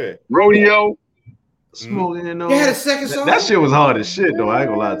 Yeah. Rodeo. Smoking and all. They had a second song. That shit was hard as shit, though. I ain't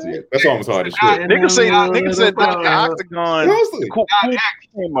gonna lie to you. That song was hard as shit. Nigga said Dr. Octagon.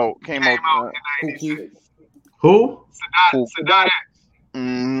 Cool came out. Who? Sadat X.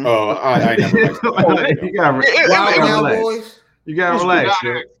 Oh, I never liked that. You gotta relax,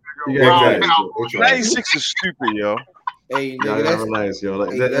 yo. You gotta relax. 96 is stupid, yo. Hey, nigga, that's relax, yo.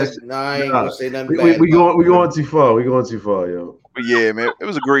 Like, I ain't gonna say nothing bad. We going too far. We going too far, yo. But yeah, man, it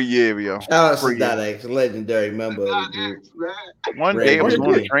was a great year, yo. Shout out to Dadex, a legendary member of the group. One day I was on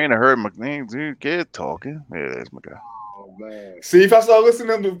the train, I heard my name, dude, kid talking. Yeah, that's my guy. Oh man. See, if I start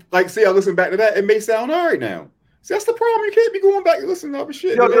listening to I listen back to that, it may sound all right now. See, that's the problem. You can't be going back and listening to other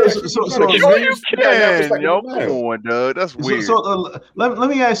shit. You can, yo. Come on, Doug. That's weird. Let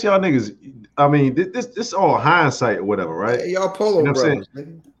me ask y'all niggas. I mean, this all hindsight or whatever, right? Hey, y'all polo brothers,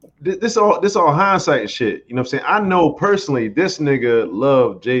 nigga. This all hindsight and shit. You know what I'm saying? I know personally this nigga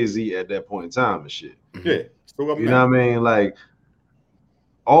loved Jay-Z at that point in time and shit. Yeah. You know what I mean? Like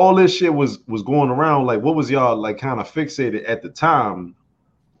all this shit was going around. Like, what was y'all like kind of fixated at the time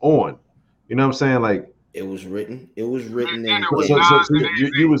on? You know what I'm saying? Like it was written. It was written and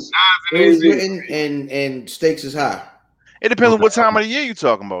stakes is high. It depends on what time of the year you're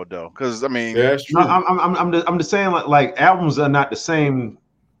talking about, though. Because I mean, yeah, that's true. No, I'm just saying like albums are not the same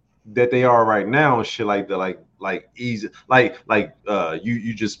that they are right now and shit like the like easy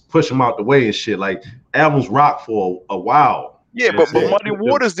you just push them out the way and shit. Like albums rock for a while. Yeah, but Muddy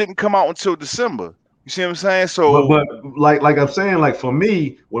Waters didn't come out until December. You see what I'm saying? So but like I'm saying, like for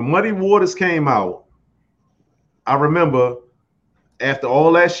me, when Muddy Waters came out, I remember after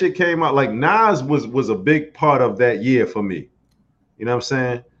all that shit came out, like Nas was a big part of that year for me. You know what I'm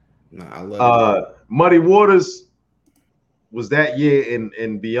saying? Nah, I love it. Muddy Waters was that year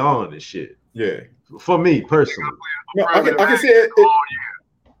and beyond and shit. Yeah. For me personally. No, I can see it.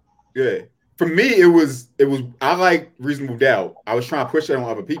 Yeah. For me, it was I like Reasonable Doubt. I was trying to push that on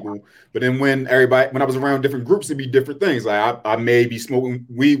other people, but then when I was around different groups, it'd be different things. Like I may be smoking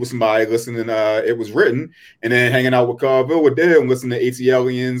weed with somebody, listening It Was Written, and then hanging out with Carville with them, listening to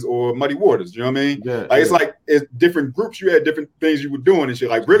ATLians or Muddy Waters. You know what I mean? Yeah, it's like it's different groups. You had different things you were doing and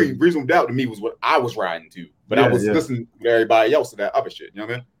shit. Like really, Reasonable Doubt to me was what I was riding to, but I was listening to everybody else to that other shit. You know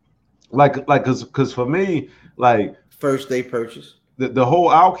what I mean? Like, cause for me, like first day purchase. The whole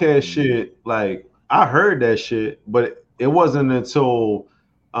Outkast shit, like I heard that shit, but it wasn't until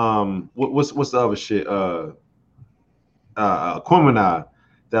what's the other shit? Quemini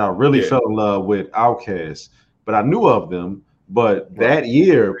that I really fell in love with Outkast. But I knew of them. But that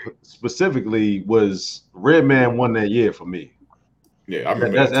year specifically was Redman won that year for me. Yeah, I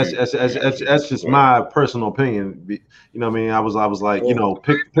remember that's just my personal opinion. You know what I mean? I was like, you know,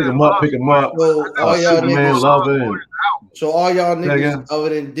 pick him up. So all y'all niggas loving. So all y'all niggas other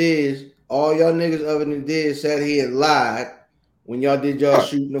than Diz said he had lied when y'all did y'all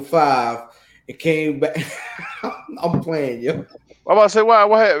shooting the 5. It came back. I'm playing, yo. I'm about to say, what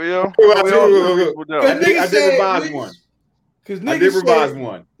happened, yo? I did revise one. Because I did revise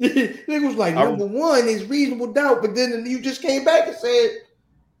one. Nigga was like, number one is Reasonable Doubt, but then you just came back and said,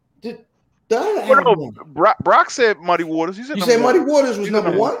 Brock said Muddy Waters. You said Muddy Waters was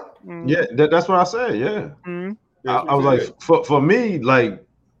number one? Mm-hmm. Yeah, that's what I said. Yeah. Mm-hmm. I was like, for me, like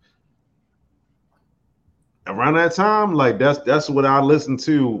around that time, like that's what I listened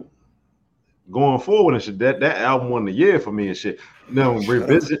to going forward and shit. That album won the year for me and shit. Now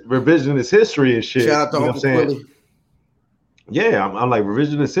revisionist history and shit. Shout out to Uncle Quilly. Yeah, I'm like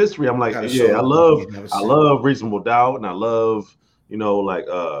revisionist history. I'm like, I love Reasonable Doubt, and I love, you know, like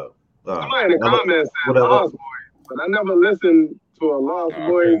somebody in the comments said Lost Boys, but I never listened to a Lost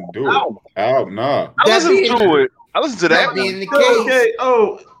Boys album. Nah. I listened to it. I listened to that. Being the case. Okay.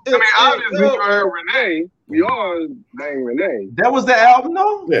 I mean, obviously you heard Renee. We all bang Renee. That was the album,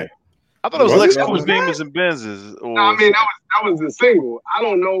 though. Yeah. I thought it was Lex Cool's Beamers and Benzes. No, I mean that was the single. I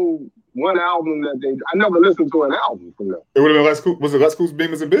don't know one album that I never listened to an album from them. It would have been was it Lex Cool's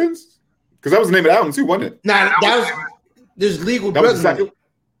Beamers and Benz? Because that was the name of the album too, wasn't it? Nah, that was there's Legal Drug Money.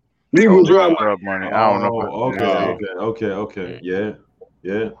 Legal Drug Money. I don't know. Okay. Yeah.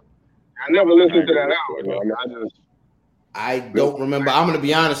 I never listened to that album. I mean, I don't remember. I'm gonna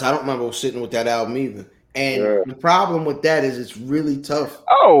be honest. I don't remember sitting with that album either. And the problem with that is it's really tough.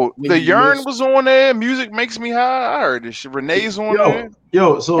 Oh, the Yearn was on there. Music Makes Me High. I heard this shit. Renee's on there.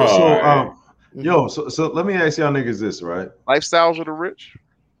 So let me ask y'all niggas this, right? Lifestyles of the Rich.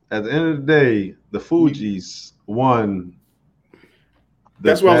 At the end of the day, the Fugees won.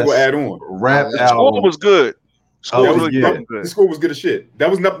 That's what I was gonna add on. Rap album. The score was good. The score was good as shit. That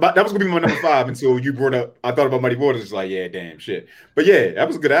was gonna be my number 5 until you brought up. I thought about Muddy Waters. It's like, yeah, damn shit. But yeah, that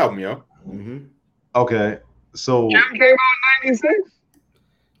was a good album, yo. Mm-hmm. Okay, so Kim came out in 96.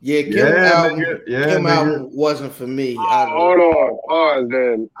 Yeah, Kim album wasn't for me. Hold on, pause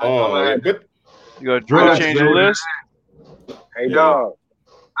then. But you got to change your list. Hey dog,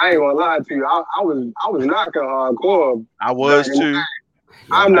 I ain't gonna lie to you. I was knocking hardcore. I was too.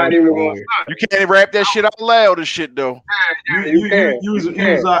 I'm not even gonna stop. You can't rap that shit out loud and shit though. You was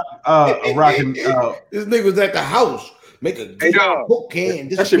rocking. This nigga was at the house. Make a book can.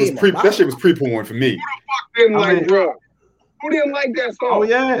 That shit was pre-porn for me. Who the fuck didn't like drugs? Who didn't like that song? Oh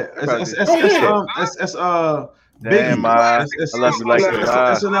yeah, it's Damn, Biggie.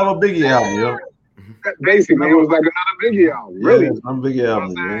 That's another Biggie album, yo. Basically, it was like another Biggie album. Really, I'm Biggie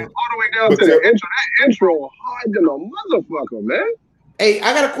album, man. All the way down to the intro. That intro hard than a motherfucker, man. Hey,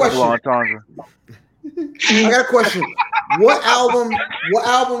 I got a question. I got a question. What album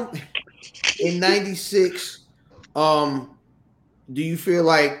in '96 do you feel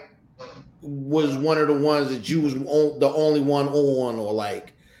like was one of the ones that you was the only one on, or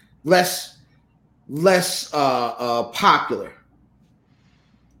like less popular?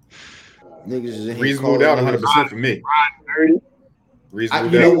 Niggas is in here. Reasonable Doubt 100% for me.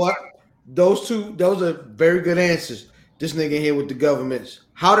 You know what? Those are very good answers. This nigga here with the governments.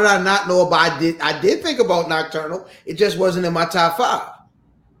 How did I not know about? I did think about Nocturnal. It just wasn't in my top 5.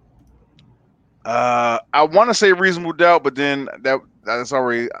 I want to say Reasonable Doubt, but then that's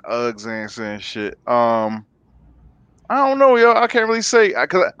already Uggs saying shit. I don't know, yo. I can't really say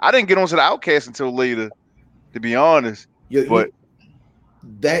because I didn't get onto the Outkast until later, to be honest.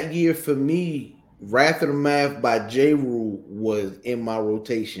 That year for me, Wrath of the Math by J. Rule was in my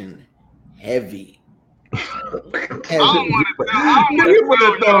rotation heavy. I don't want to put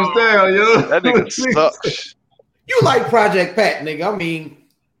the thumbs down, yo. That nigga sucks. You like Project Pat, nigga. I mean,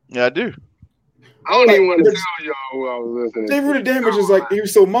 yeah, I do. I don't even want to tell y'all who I was listening to. J. Rule the Damage is like, he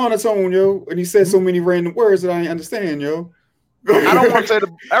was so monotone, yo, and he said so many random words that I didn't understand, yo. I don't want to say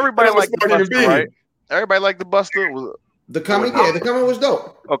everybody liked the Buster, right? Everybody liked the Buster. The Coming, yeah, The Coming was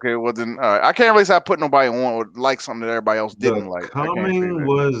dope. Okay, well then, all right. I can't really say I put nobody on or like something that everybody else didn't like. The Coming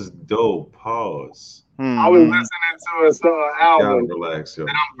was dope. Pause. I was listening to a song album. Relax, yo.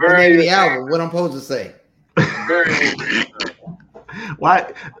 And I'm very the album. What I'm supposed to say? Very.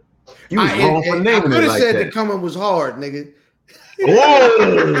 Why? You was wrong for naming it like that. I could have said The Coming was hard, nigga.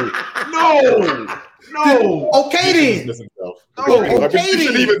 Whoa! No. Okay then. You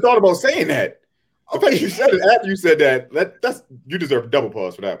shouldn't even thought about saying that. I think you said it after you said that. That's you deserve a double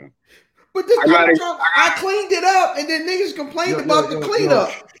pause for that one. But this I cleaned it up, and then niggas complained about the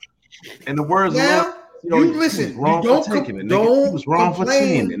cleanup. And the words now. You listen. You don't taking it, nigga. He was wrong for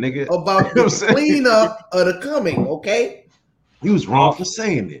saying it, nigga. About the cleanup of The Coming, okay? He was wrong for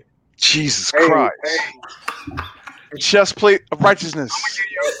saying it. Jesus Christ. Chest plate of righteousness.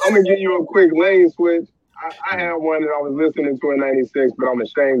 I'm gonna give you a quick lane switch. I had one that I was listening to in '96, but I'm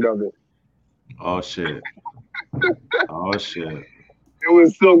ashamed of it. Oh shit. Oh shit. It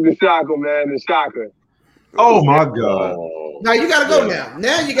was Silk the Shocker, man. The Shocker. Oh my God. Now you gotta go now.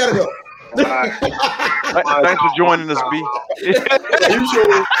 Now you gotta go. Thanks for joining us, B.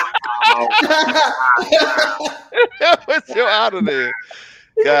 What's you out of there?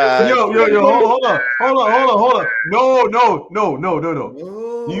 God. Yo, hold on. No.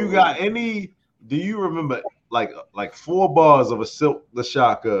 Do you remember like 4 bars of a Silk the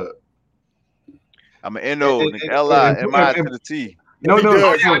Shocker? I'm an N-O, L-I-M-I to the T. No. That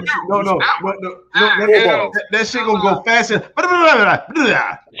shit gonna go faster.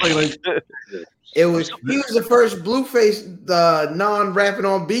 He was the first Blueface non-rapping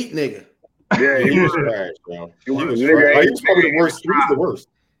on beat nigga. Yeah, he was trash, bro. He was probably the worst. He was the worst.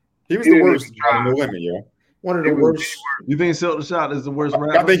 He was the worst on No Limit, yo. One of the worst. You think Silk the Shot is the worst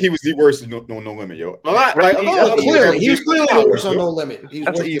rapper? I think he was the worst on No Limit, yo. He was clearly the worst on No Limit.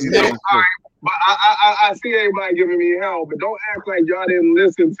 That's an easy thing. But I see everybody giving me hell, but don't act like y'all didn't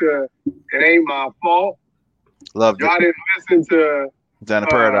listen to It Ain't My Fault. Loved y'all didn't listen to Dana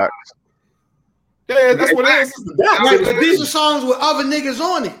Paradox. Yeah, that's what it is. Right, but these are songs with other niggas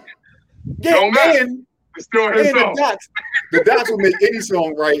on it. Yeah, man. The dots will make any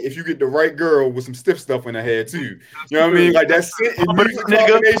song right if you get the right girl with some stiff stuff in her head too. You know what I mean? Like that's it. Pump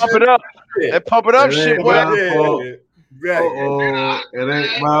it up. That pump it up shit. It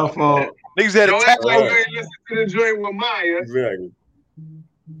ain't my fault. Niggas had a tap. You ain't listen to the joint with Maya. Exactly.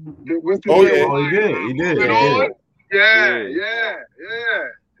 What's the he did. Yeah.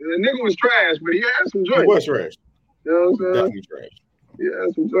 The nigga was trash, but he had some joints. He was trash. You know what I'm saying? Definitely trash. He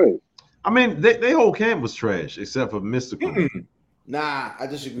had some joints. I mean, they whole camp was trash except for Mystical. Nah, I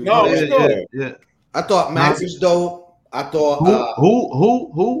disagree. No, yeah. I thought Mac was dope. I thought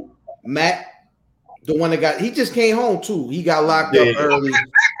who? Mac, the one that he just came home too. He got locked up early.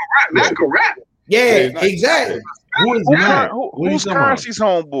 Mac can rap. Yeah, exactly. Who is Mac? Who's Currency's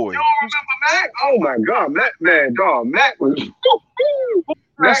homeboy? You don't remember Mac? Oh my God, Mac, man, dog. Mac was.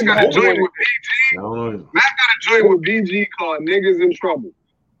 Matt got a joint with BG. Matt got a joint with BG called Niggas in Trouble.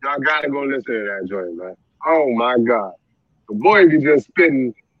 Y'all gotta go listen to that joint, man. Oh my God. The boy be just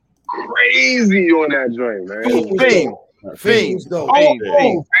spitting crazy on that joint, man. Fiend was dope. Fiend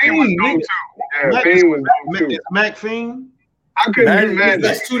was dope too. Yeah, Fiend was dope too. Mac Fiend? I couldn't do Magic.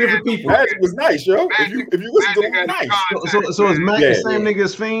 That's two different people. Magic was nice, yo. If you listen to him, nice. So is Mac the same nigga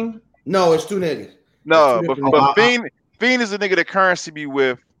as Fiend? No, it's two niggas. No, but Fiend is the nigga that Currency be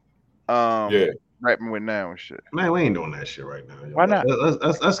with. Rapping with now and shit. Man, we ain't doing that shit right now. Yo. Why not?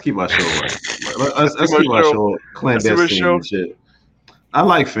 Let's keep our show right. Let's keep our show clandestine and shit. I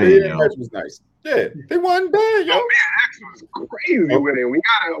like Fiend, yo. Magic was nice. Yeah, they wasn't bad, yo. X was crazy with it. We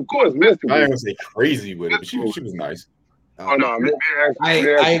gotta, of course, Mr. I ain't gonna say crazy with it, but she was nice. Oh no,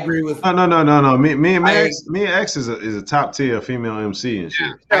 I agree with. No. Me and X is a top tier female MC and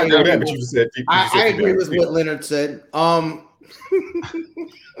shit. I know that, but you just said. I agree with what Lenard said.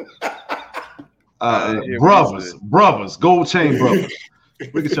 Brothers, gold chain brothers.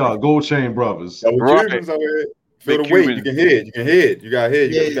 Look at y'all, gold chain brothers. Right. Feel the weight. You can head. You got head.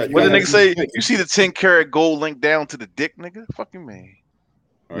 What the nigga say? You see the 10-karat gold link down to the dick, nigga? Fucking man.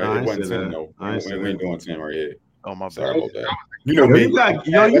 All right, it wasn't 10, no. We ain't doing 10 right here. Oh my bad. Sorry about that. You know me. You gotta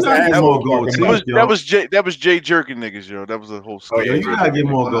get more gold teeth, yo. That was Jay Jerkin niggas, yo. That was a whole story. You gotta get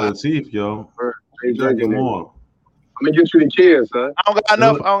more gold teeth, yo. You gotta get more. I'm gonna get you the kids, huh? I don't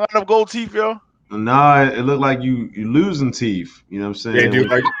got enough gold teeth, yo. Nah, it looked like you losing teeth. You know what I'm saying? Yeah, dude.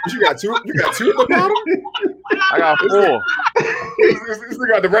 Like, you got two. You got two at the bottom. I got 4. This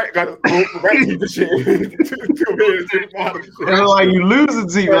got the rat teeth and shit. It look like you losing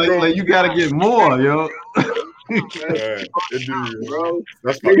teeth. Like you gotta get more, yo.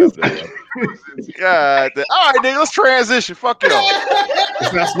 That's fucking sad. God, all right, nigga. Let's transition. Fuck y'all.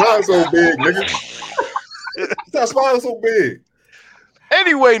 It's not smiling so big, nigga. It's not smiling so big.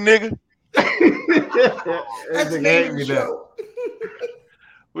 Anyway, nigga. That's the name of the show.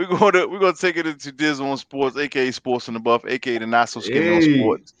 We're gonna take it into Diz on Sports, aka Sports in the Buff, aka the Not So Skinny on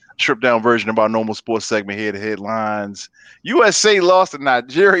Sports, stripped down version of our normal sports segment here. The headlines: USA lost to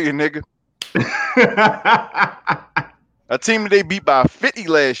Nigeria, nigga. A team that they beat by 50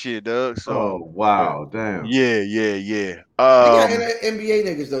 last year, Doug. So, wow, damn. Yeah. They got NBA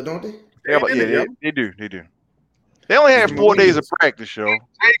niggas though, don't they? They do. They only had 4 days of practice, yo.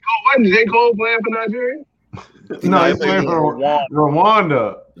 Wasn't J. Cole playing for Nigeria? No, he's playing for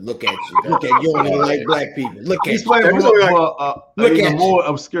Rwanda. Look at you. You don't even like black people. Look at he's playing for more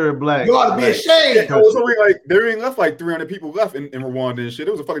obscure black. You ought to be ashamed. There ain't left like 300 people left in Rwanda and shit.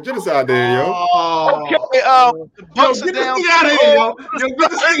 It was a fucking genocide there, yo. Okay, the Bucks are down. Get out of here, yo. Get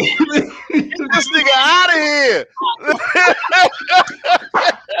this nigga out of here.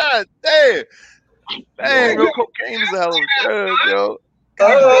 Damn, bro, cocaine is a hell of a drug, yo.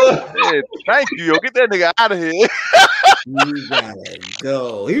 Man, thank you, yo. Get that nigga out of here. You gotta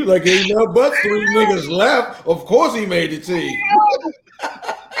go. He was like, ain't no but 3 niggas left. Of course he made the team. You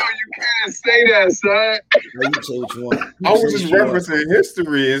can't say that, son. No, you say what you want. I was just referencing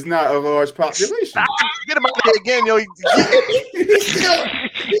history. It's not a large population. Get him out of here again, yo. He's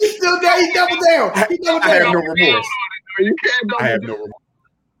still there. He doubled down. I have no remorse. You can't go. I have no remorse.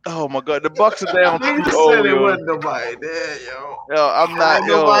 Oh my God, the Bucks are down. They just said there wasn't nobody there, yo. Yo, I'm not,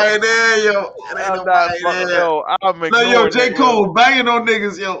 yo. Nobody there, yo. I'm not, yo. Yo, J. Cole banging on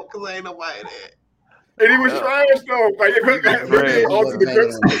niggas, yo, because ain't nobody there. And he was trash, though. Like,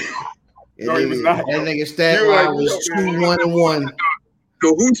 no, he was not. That nigga stat line was 2-1-1. The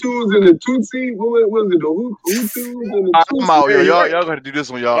Hutus and the Tutsi. What was it? The Hutus and the Tutsi. I'm out, yo. Y'all got to do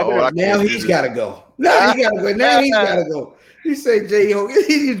this on y'all. Now he's got to go. Now he's got to go. He said, J.O.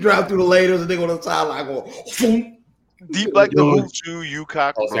 He just dropped through the laders and they go to the sideline go, boom. Deep like the Hutu, you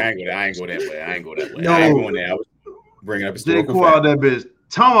cock. I ain't go that way. I ain't going there. I was bringing up a J. Cole out that bitch.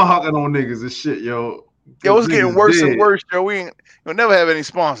 Tomahawking on niggas and shit, yo. Yo, it's getting worse and worse, yo. We'll never have any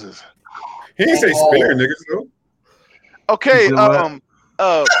sponsors. He didn't say spare niggas, though. Okay,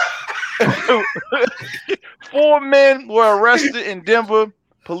 4 men were arrested in Denver.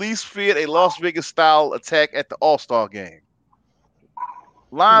 Police feared a Las Vegas-style attack at the All-Star game.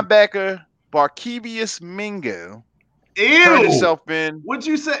 Linebacker Barkevius Mingo turned himself in. What'd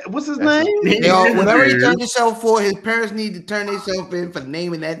you say? What's his name? Yo, whatever he turned himself for, his parents need to turn themselves in for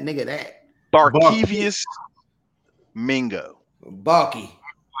naming that nigga that. Barkevius Mingo. Barky.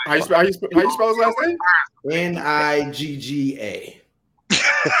 How you spell his last name? Nigga.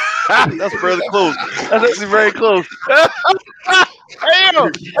 That's really close. That's actually very close. Damn,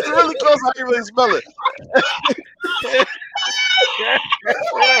 that's really close. How you really spell it?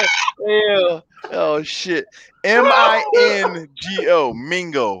 Yeah. Oh shit. Mingo,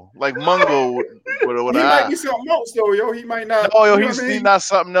 Mingo, like Mungo with He might be something else though, yo. He might not. No, yo, he's not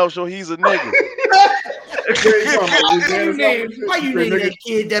something else. Yo, he's a nigga. Why you name that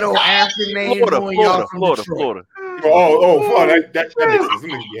kid that old African name? Florida. Florida. That makes sense. Some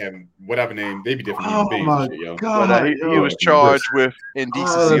niggas be having whatever name. They be different. Oh my god! But, he was charged with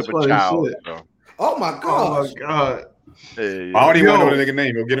indecency of a child. So. Oh my god! Hey, I don't even want to know the nigga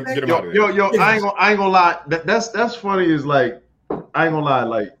name. Yo, get him out of there. Yo, I ain't gonna lie. That's funny. Is like, I ain't gonna lie.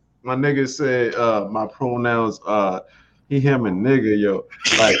 Like my nigga said, my pronouns, he, him, and nigga. Yo,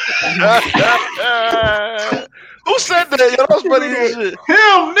 like. Who said that? Yo, that's funny as shit.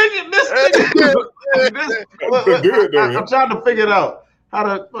 Him, nigga. I'm trying to figure it out. How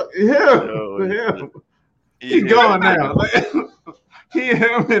to him. He gone now. Like, he,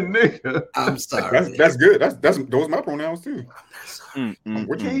 him, and nigga. I'm sorry. That's good. That's those are my pronouns too. He,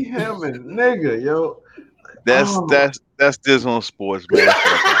 him, and nigga, yo. That's this on sports, man.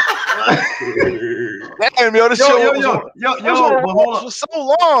 Damn, yo, this show was on for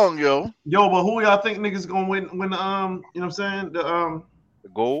so long, yo. Yo, but who y'all think niggas gonna win? You know what I'm saying? The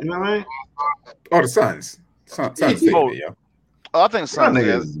gold. You know what I mean? Oh, the Suns. Suns yo. Oh, I think Suns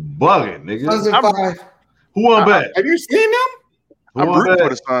is bugging, nigga. Suns in 5. Who won bet? Have you seen them? I'm rooting for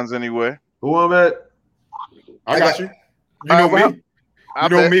the Suns anyway. Who won bet? I got you. You know me. You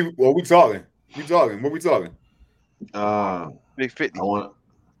know me. What we talking? What we talking? Big 50. I want.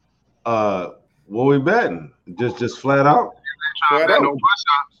 What we betting? Just flat out. Flat out. No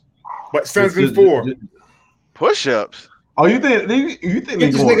push-ups. But Suns in 4. Push-ups. Oh, you think get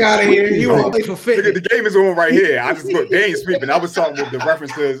this nigga out of here? You want to play for 50? The game is on right here. I just look. They ain't sweeping. I was talking with the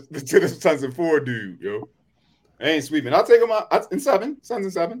references to the Suns in 4 dude, yo. They ain't sweeping. I'll take them out in 7. Suns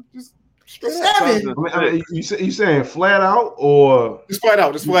in 7. Just straight 7. I mean, you saying flat out or just flat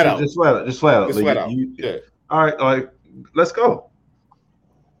out? Just flat out. Yeah. All right. Let's go.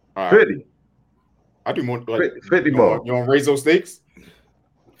 All right. 50. I do more like 50 ball. You want to raise those stakes?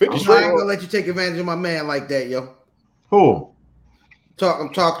 50 I ain't gonna let you take advantage of my man like that, yo. Who?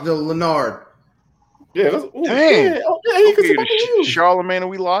 I'm talking to Lenard. Yeah. Dang. Okay, Charlemagne, are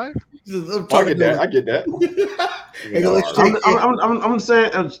we live? I get that. I'm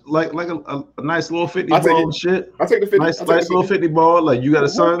saying like a nice little 50 ball and shit. I'll take the 50. Nice little 50 ball. Like you got the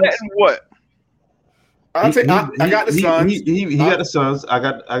Suns. What? I got the Suns. He got the Suns. I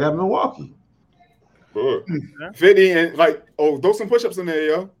got Milwaukee. Good. 50 and throw some push-ups in there,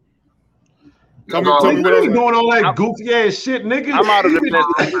 yo. Tell me what you doing all that goofy ass shit, nigga. I'm out of the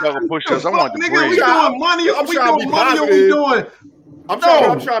push-ups. I want the bread. We doing money. We doing. I'm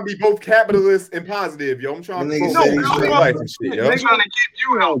trying to be both capitalist and positive, yo. I'm trying to life and shit, yo. I'm trying to keep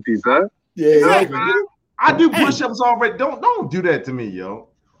you healthy, son. Yeah, exactly. I do push-ups already. Don't do that to me, yo.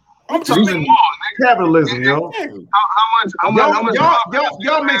 I'm talking capitalism, yo. How much?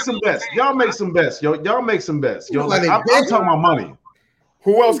 Y'all make some bets. Y'all make some bets, yo. Y'all make some bets, yo. I'm talking about money.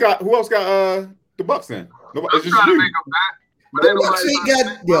 Who else got the Bucks then? It's just you. The Bucks ain't got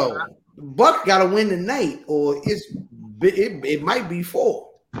the Bucks got to win tonight, or it might be 4.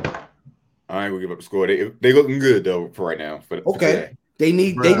 I ain't gonna give up the score. They looking good though for right now. For today. They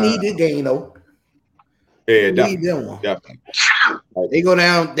need the game though. Yeah, definitely. They go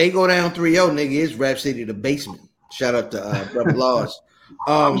down 3-0, nigga. It's Rap City the basement. Shout out to Brother Laws.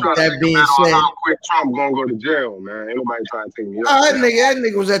 That being said, how quick Trump gonna go to jail, man. Ain't nobody trying to take me out. That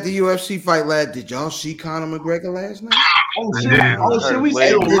nigga was at the UFC fight last. Did y'all see Conor McGregor last night? Oh shit, we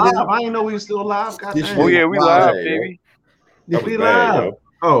still live. I didn't know we were still live. Oh yeah, we live, baby. We live.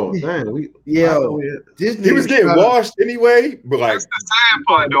 Oh damn, he was getting washed anyway. But that's the sad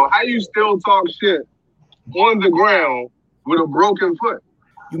part, though. How you still talk shit on the ground with a broken foot?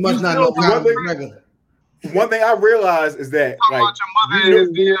 You must not know Conor McGregor. One thing I realized is that about your mother and his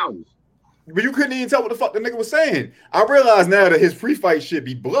DMs. But you couldn't even tell what the fuck the nigga was saying. I realize now that his pre-fight shit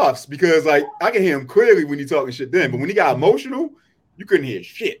be bluffs because I can hear him clearly when he talking shit then, but when he got emotional, you couldn't hear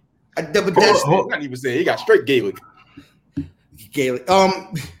shit. Not even saying he got straight Gaelic.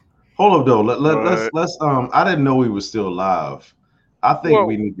 Hold up though. Let's I didn't know we were still live. I think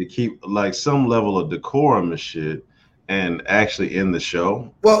we need to keep some level of decorum and shit. And actually in the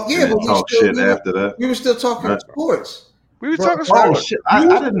show. Well, yeah, but talk shit after that. We were still talking sports. We were talking sports. Oh shit! I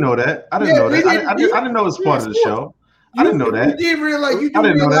didn't know that. I didn't know that. I didn't know it was part of the show. I didn't know that. You did realize. You do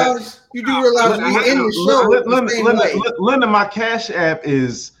realize we in the show. Linda, my Cash App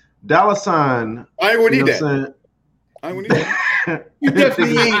is $. I ain't gonna need that. I ain't gonna need that. You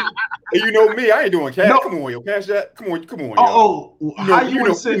definitely ain't. And you know me, I ain't doing cash. No. Come on, yo, Cash App. Come on. How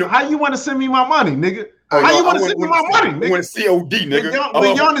you want to send me my money, nigga? How you want to send me my money, nigga? I want COD, nigga.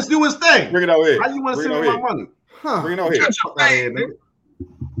 When Giannis do his thing. Bring it out here. How you want to send me my money? Bring it out here. Nigga.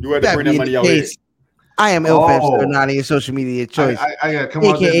 You had to bring that money out here. I am LFAF09 your social media choice. I got come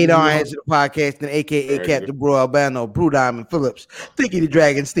on. AKA Don Answer the Podcast and AKA Captain Bro Albano, Brew Diamond Phillips, Thinky the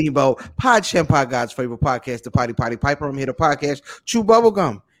Dragon Steamboat, Pod Champ Pod God's favorite podcast, the Potty Piper. I'm here to podcast Chew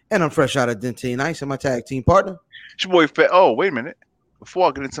Bubblegum. And I'm fresh out of Dentine Ice and my tag team partner. It's your boy Fat. Oh, wait a minute. Before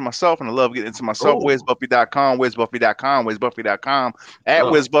I get into myself, and I love getting into myself, where's Buffy.com, where's Buffy.com, where's Buffy.com, at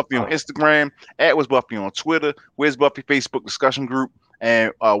Where's Buffy on Instagram, at Where's Buffy on Twitter, Where's Buffy Facebook discussion group,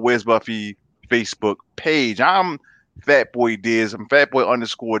 and Where's Buffy Facebook page. I'm Fat Boy Diz. I'm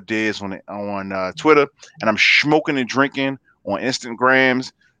Fatboy_Diz on Twitter, and I'm smoking and drinking on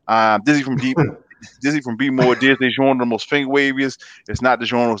Instagrams. Dizzy from Be More Diz. They genre the most finger waviest. It's not the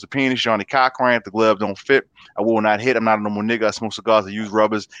genre, it's the penis. Johnny Cochran. If the glove don't fit, I will not hit. I'm not a normal nigga. I smoke cigars. I use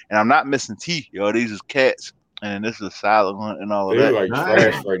rubbers, and I'm not missing teeth. Yo, these is cats, and this is a silent hunt and all of that. Like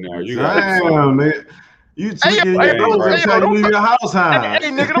trash right now. You damn, man. You tweaking your leave your house high.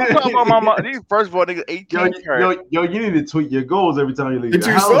 Hey, nigga, don't talk about my mom. First of all, nigga, 18. Yo, you need to tweak your goals every time you leave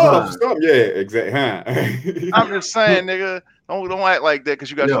your house high. Yeah, exactly. Huh? I'm just saying, nigga, don't act like that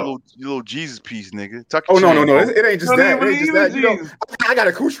because you got your little Jesus piece, nigga. No. It ain't just that. It ain't just that. You know, I got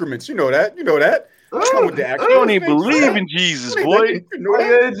accoutrements. You know that. You don't even believe in Jesus, boy. You know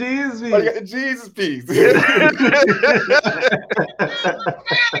that Jesus piece. I got the Jesus piece.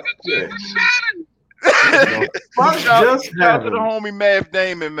 Shout out to the homie Math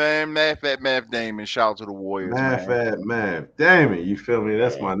Damon, man. Math Damon. Shout out to the Warriors. Math Damon. You feel me?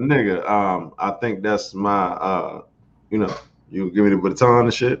 That's my nigga. I think that's my you give me the baton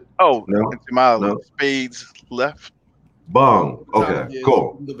and shit. Oh, no, my spades left. Bong. Okay,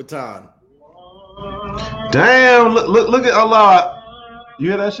 cool. The baton. Damn! Look at Allah. You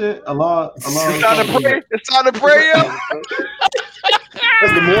hear that shit? Allah. It's time to pray. It's time to pray, yo.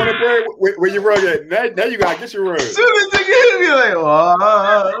 That's the morning prayer. Where you rug at? Now you gotta get your rug. As soon as they get him, you're like,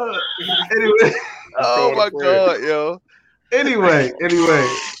 anyway. Oh my God, yo. Anyway.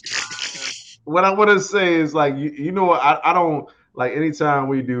 What I want to say is like, you know what? I don't like anytime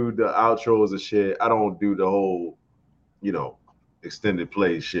we do the outros and shit. I don't do the whole, extended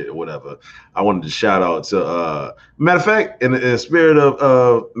play shit or whatever. I wanted to shout out to matter of fact, in the spirit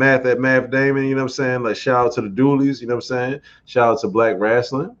of Math Damon, you know what I'm saying? Like shout out to the Doolies, you know what I'm saying? Shout out to Black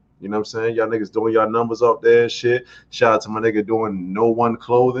Wrestling, you know what I'm saying? Y'all niggas doing y'all numbers up there and shit. Shout out to my nigga doing No One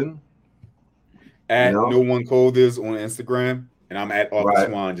Clothing. At No One Clothers on Instagram, and I'm at Off the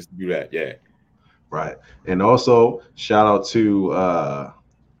Swan just to do that. Yeah. Right. And also shout out to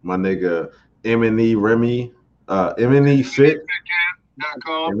my nigga M&E Remy. M&E Fit.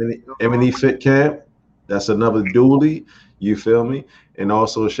 M&E Fit Camp. That's another dually. You feel me? And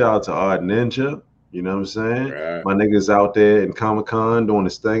also shout out to Art Ninja. You know what I'm saying? Right. My niggas out there in Comic-Con doing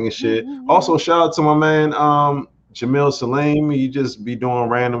his thing and shit. Also shout out to my man Jamil Salim. He just be doing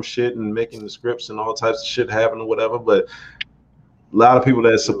random shit and making the scripts and all types of shit happen or whatever. But a lot of people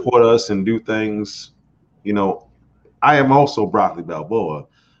that support us and do things, I am also Broccoli Balboa.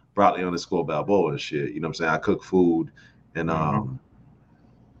 Broccoli_Balboa and shit. You know what I'm saying? I cook food and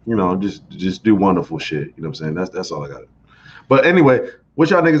just do wonderful shit. You know what I'm saying? That's all I got. But anyway, what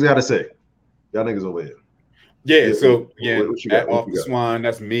y'all niggas gotta say? Y'all niggas over here. Yeah, so again, at Off the Swan,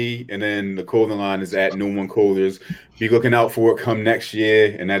 that's me, and then the clothing line is at No One Clothers. Be looking out for it come next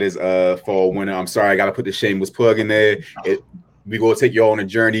year, and that is fall winter. I'm sorry, I gotta put the shameless plug in there. We gonna take you all on a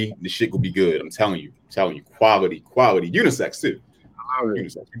journey. The shit will be good. I'm telling you, quality, unisex too. You're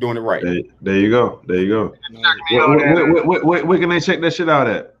doing it right. There you go. Where can they check that shit out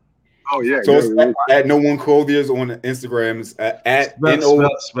at? Oh yeah. So it's at No One Clothiers on Instagram. It's at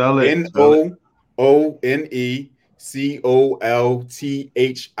spell it.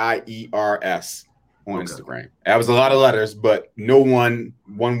 NOONECOLTHIERS on Instagram. That was a lot of letters, but no one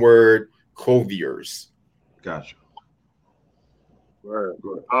word clothiers. Gotcha. Right.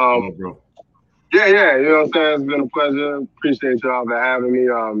 Bro. Yeah, you know what I'm saying? It's been a pleasure. Appreciate y'all for having me.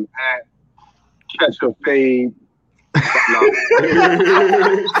 At Catch a Fade. I'm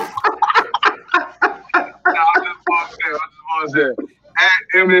just at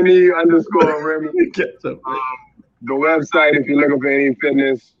MNE_Remy. The website, if you're looking for any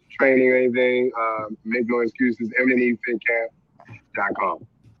fitness, training, or anything, make no excuses, MNEFitCamp.com.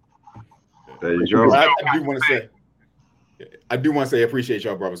 There you go. I do want to say I appreciate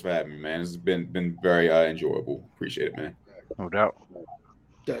y'all brothers for having me, man. It's been very enjoyable. Appreciate it, man. No doubt.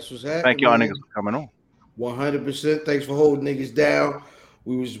 That's what's happening. Thank y'all niggas for coming on. 100%. Thanks for holding niggas down.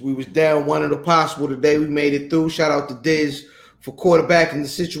 We was down one of the possible today. We made it through. Shout out to Diz for quarterbacking the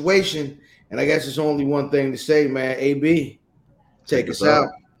situation And I guess it's only one thing to say, man. AB, take us out.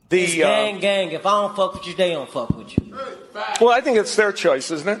 It's gang. If I don't fuck with you, they don't fuck with you. Well, I think it's their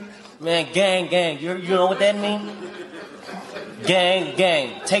choice, isn't it? Man, gang. You know what that means?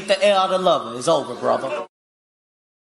 Gang. Take the L out of lover. It's over, brother.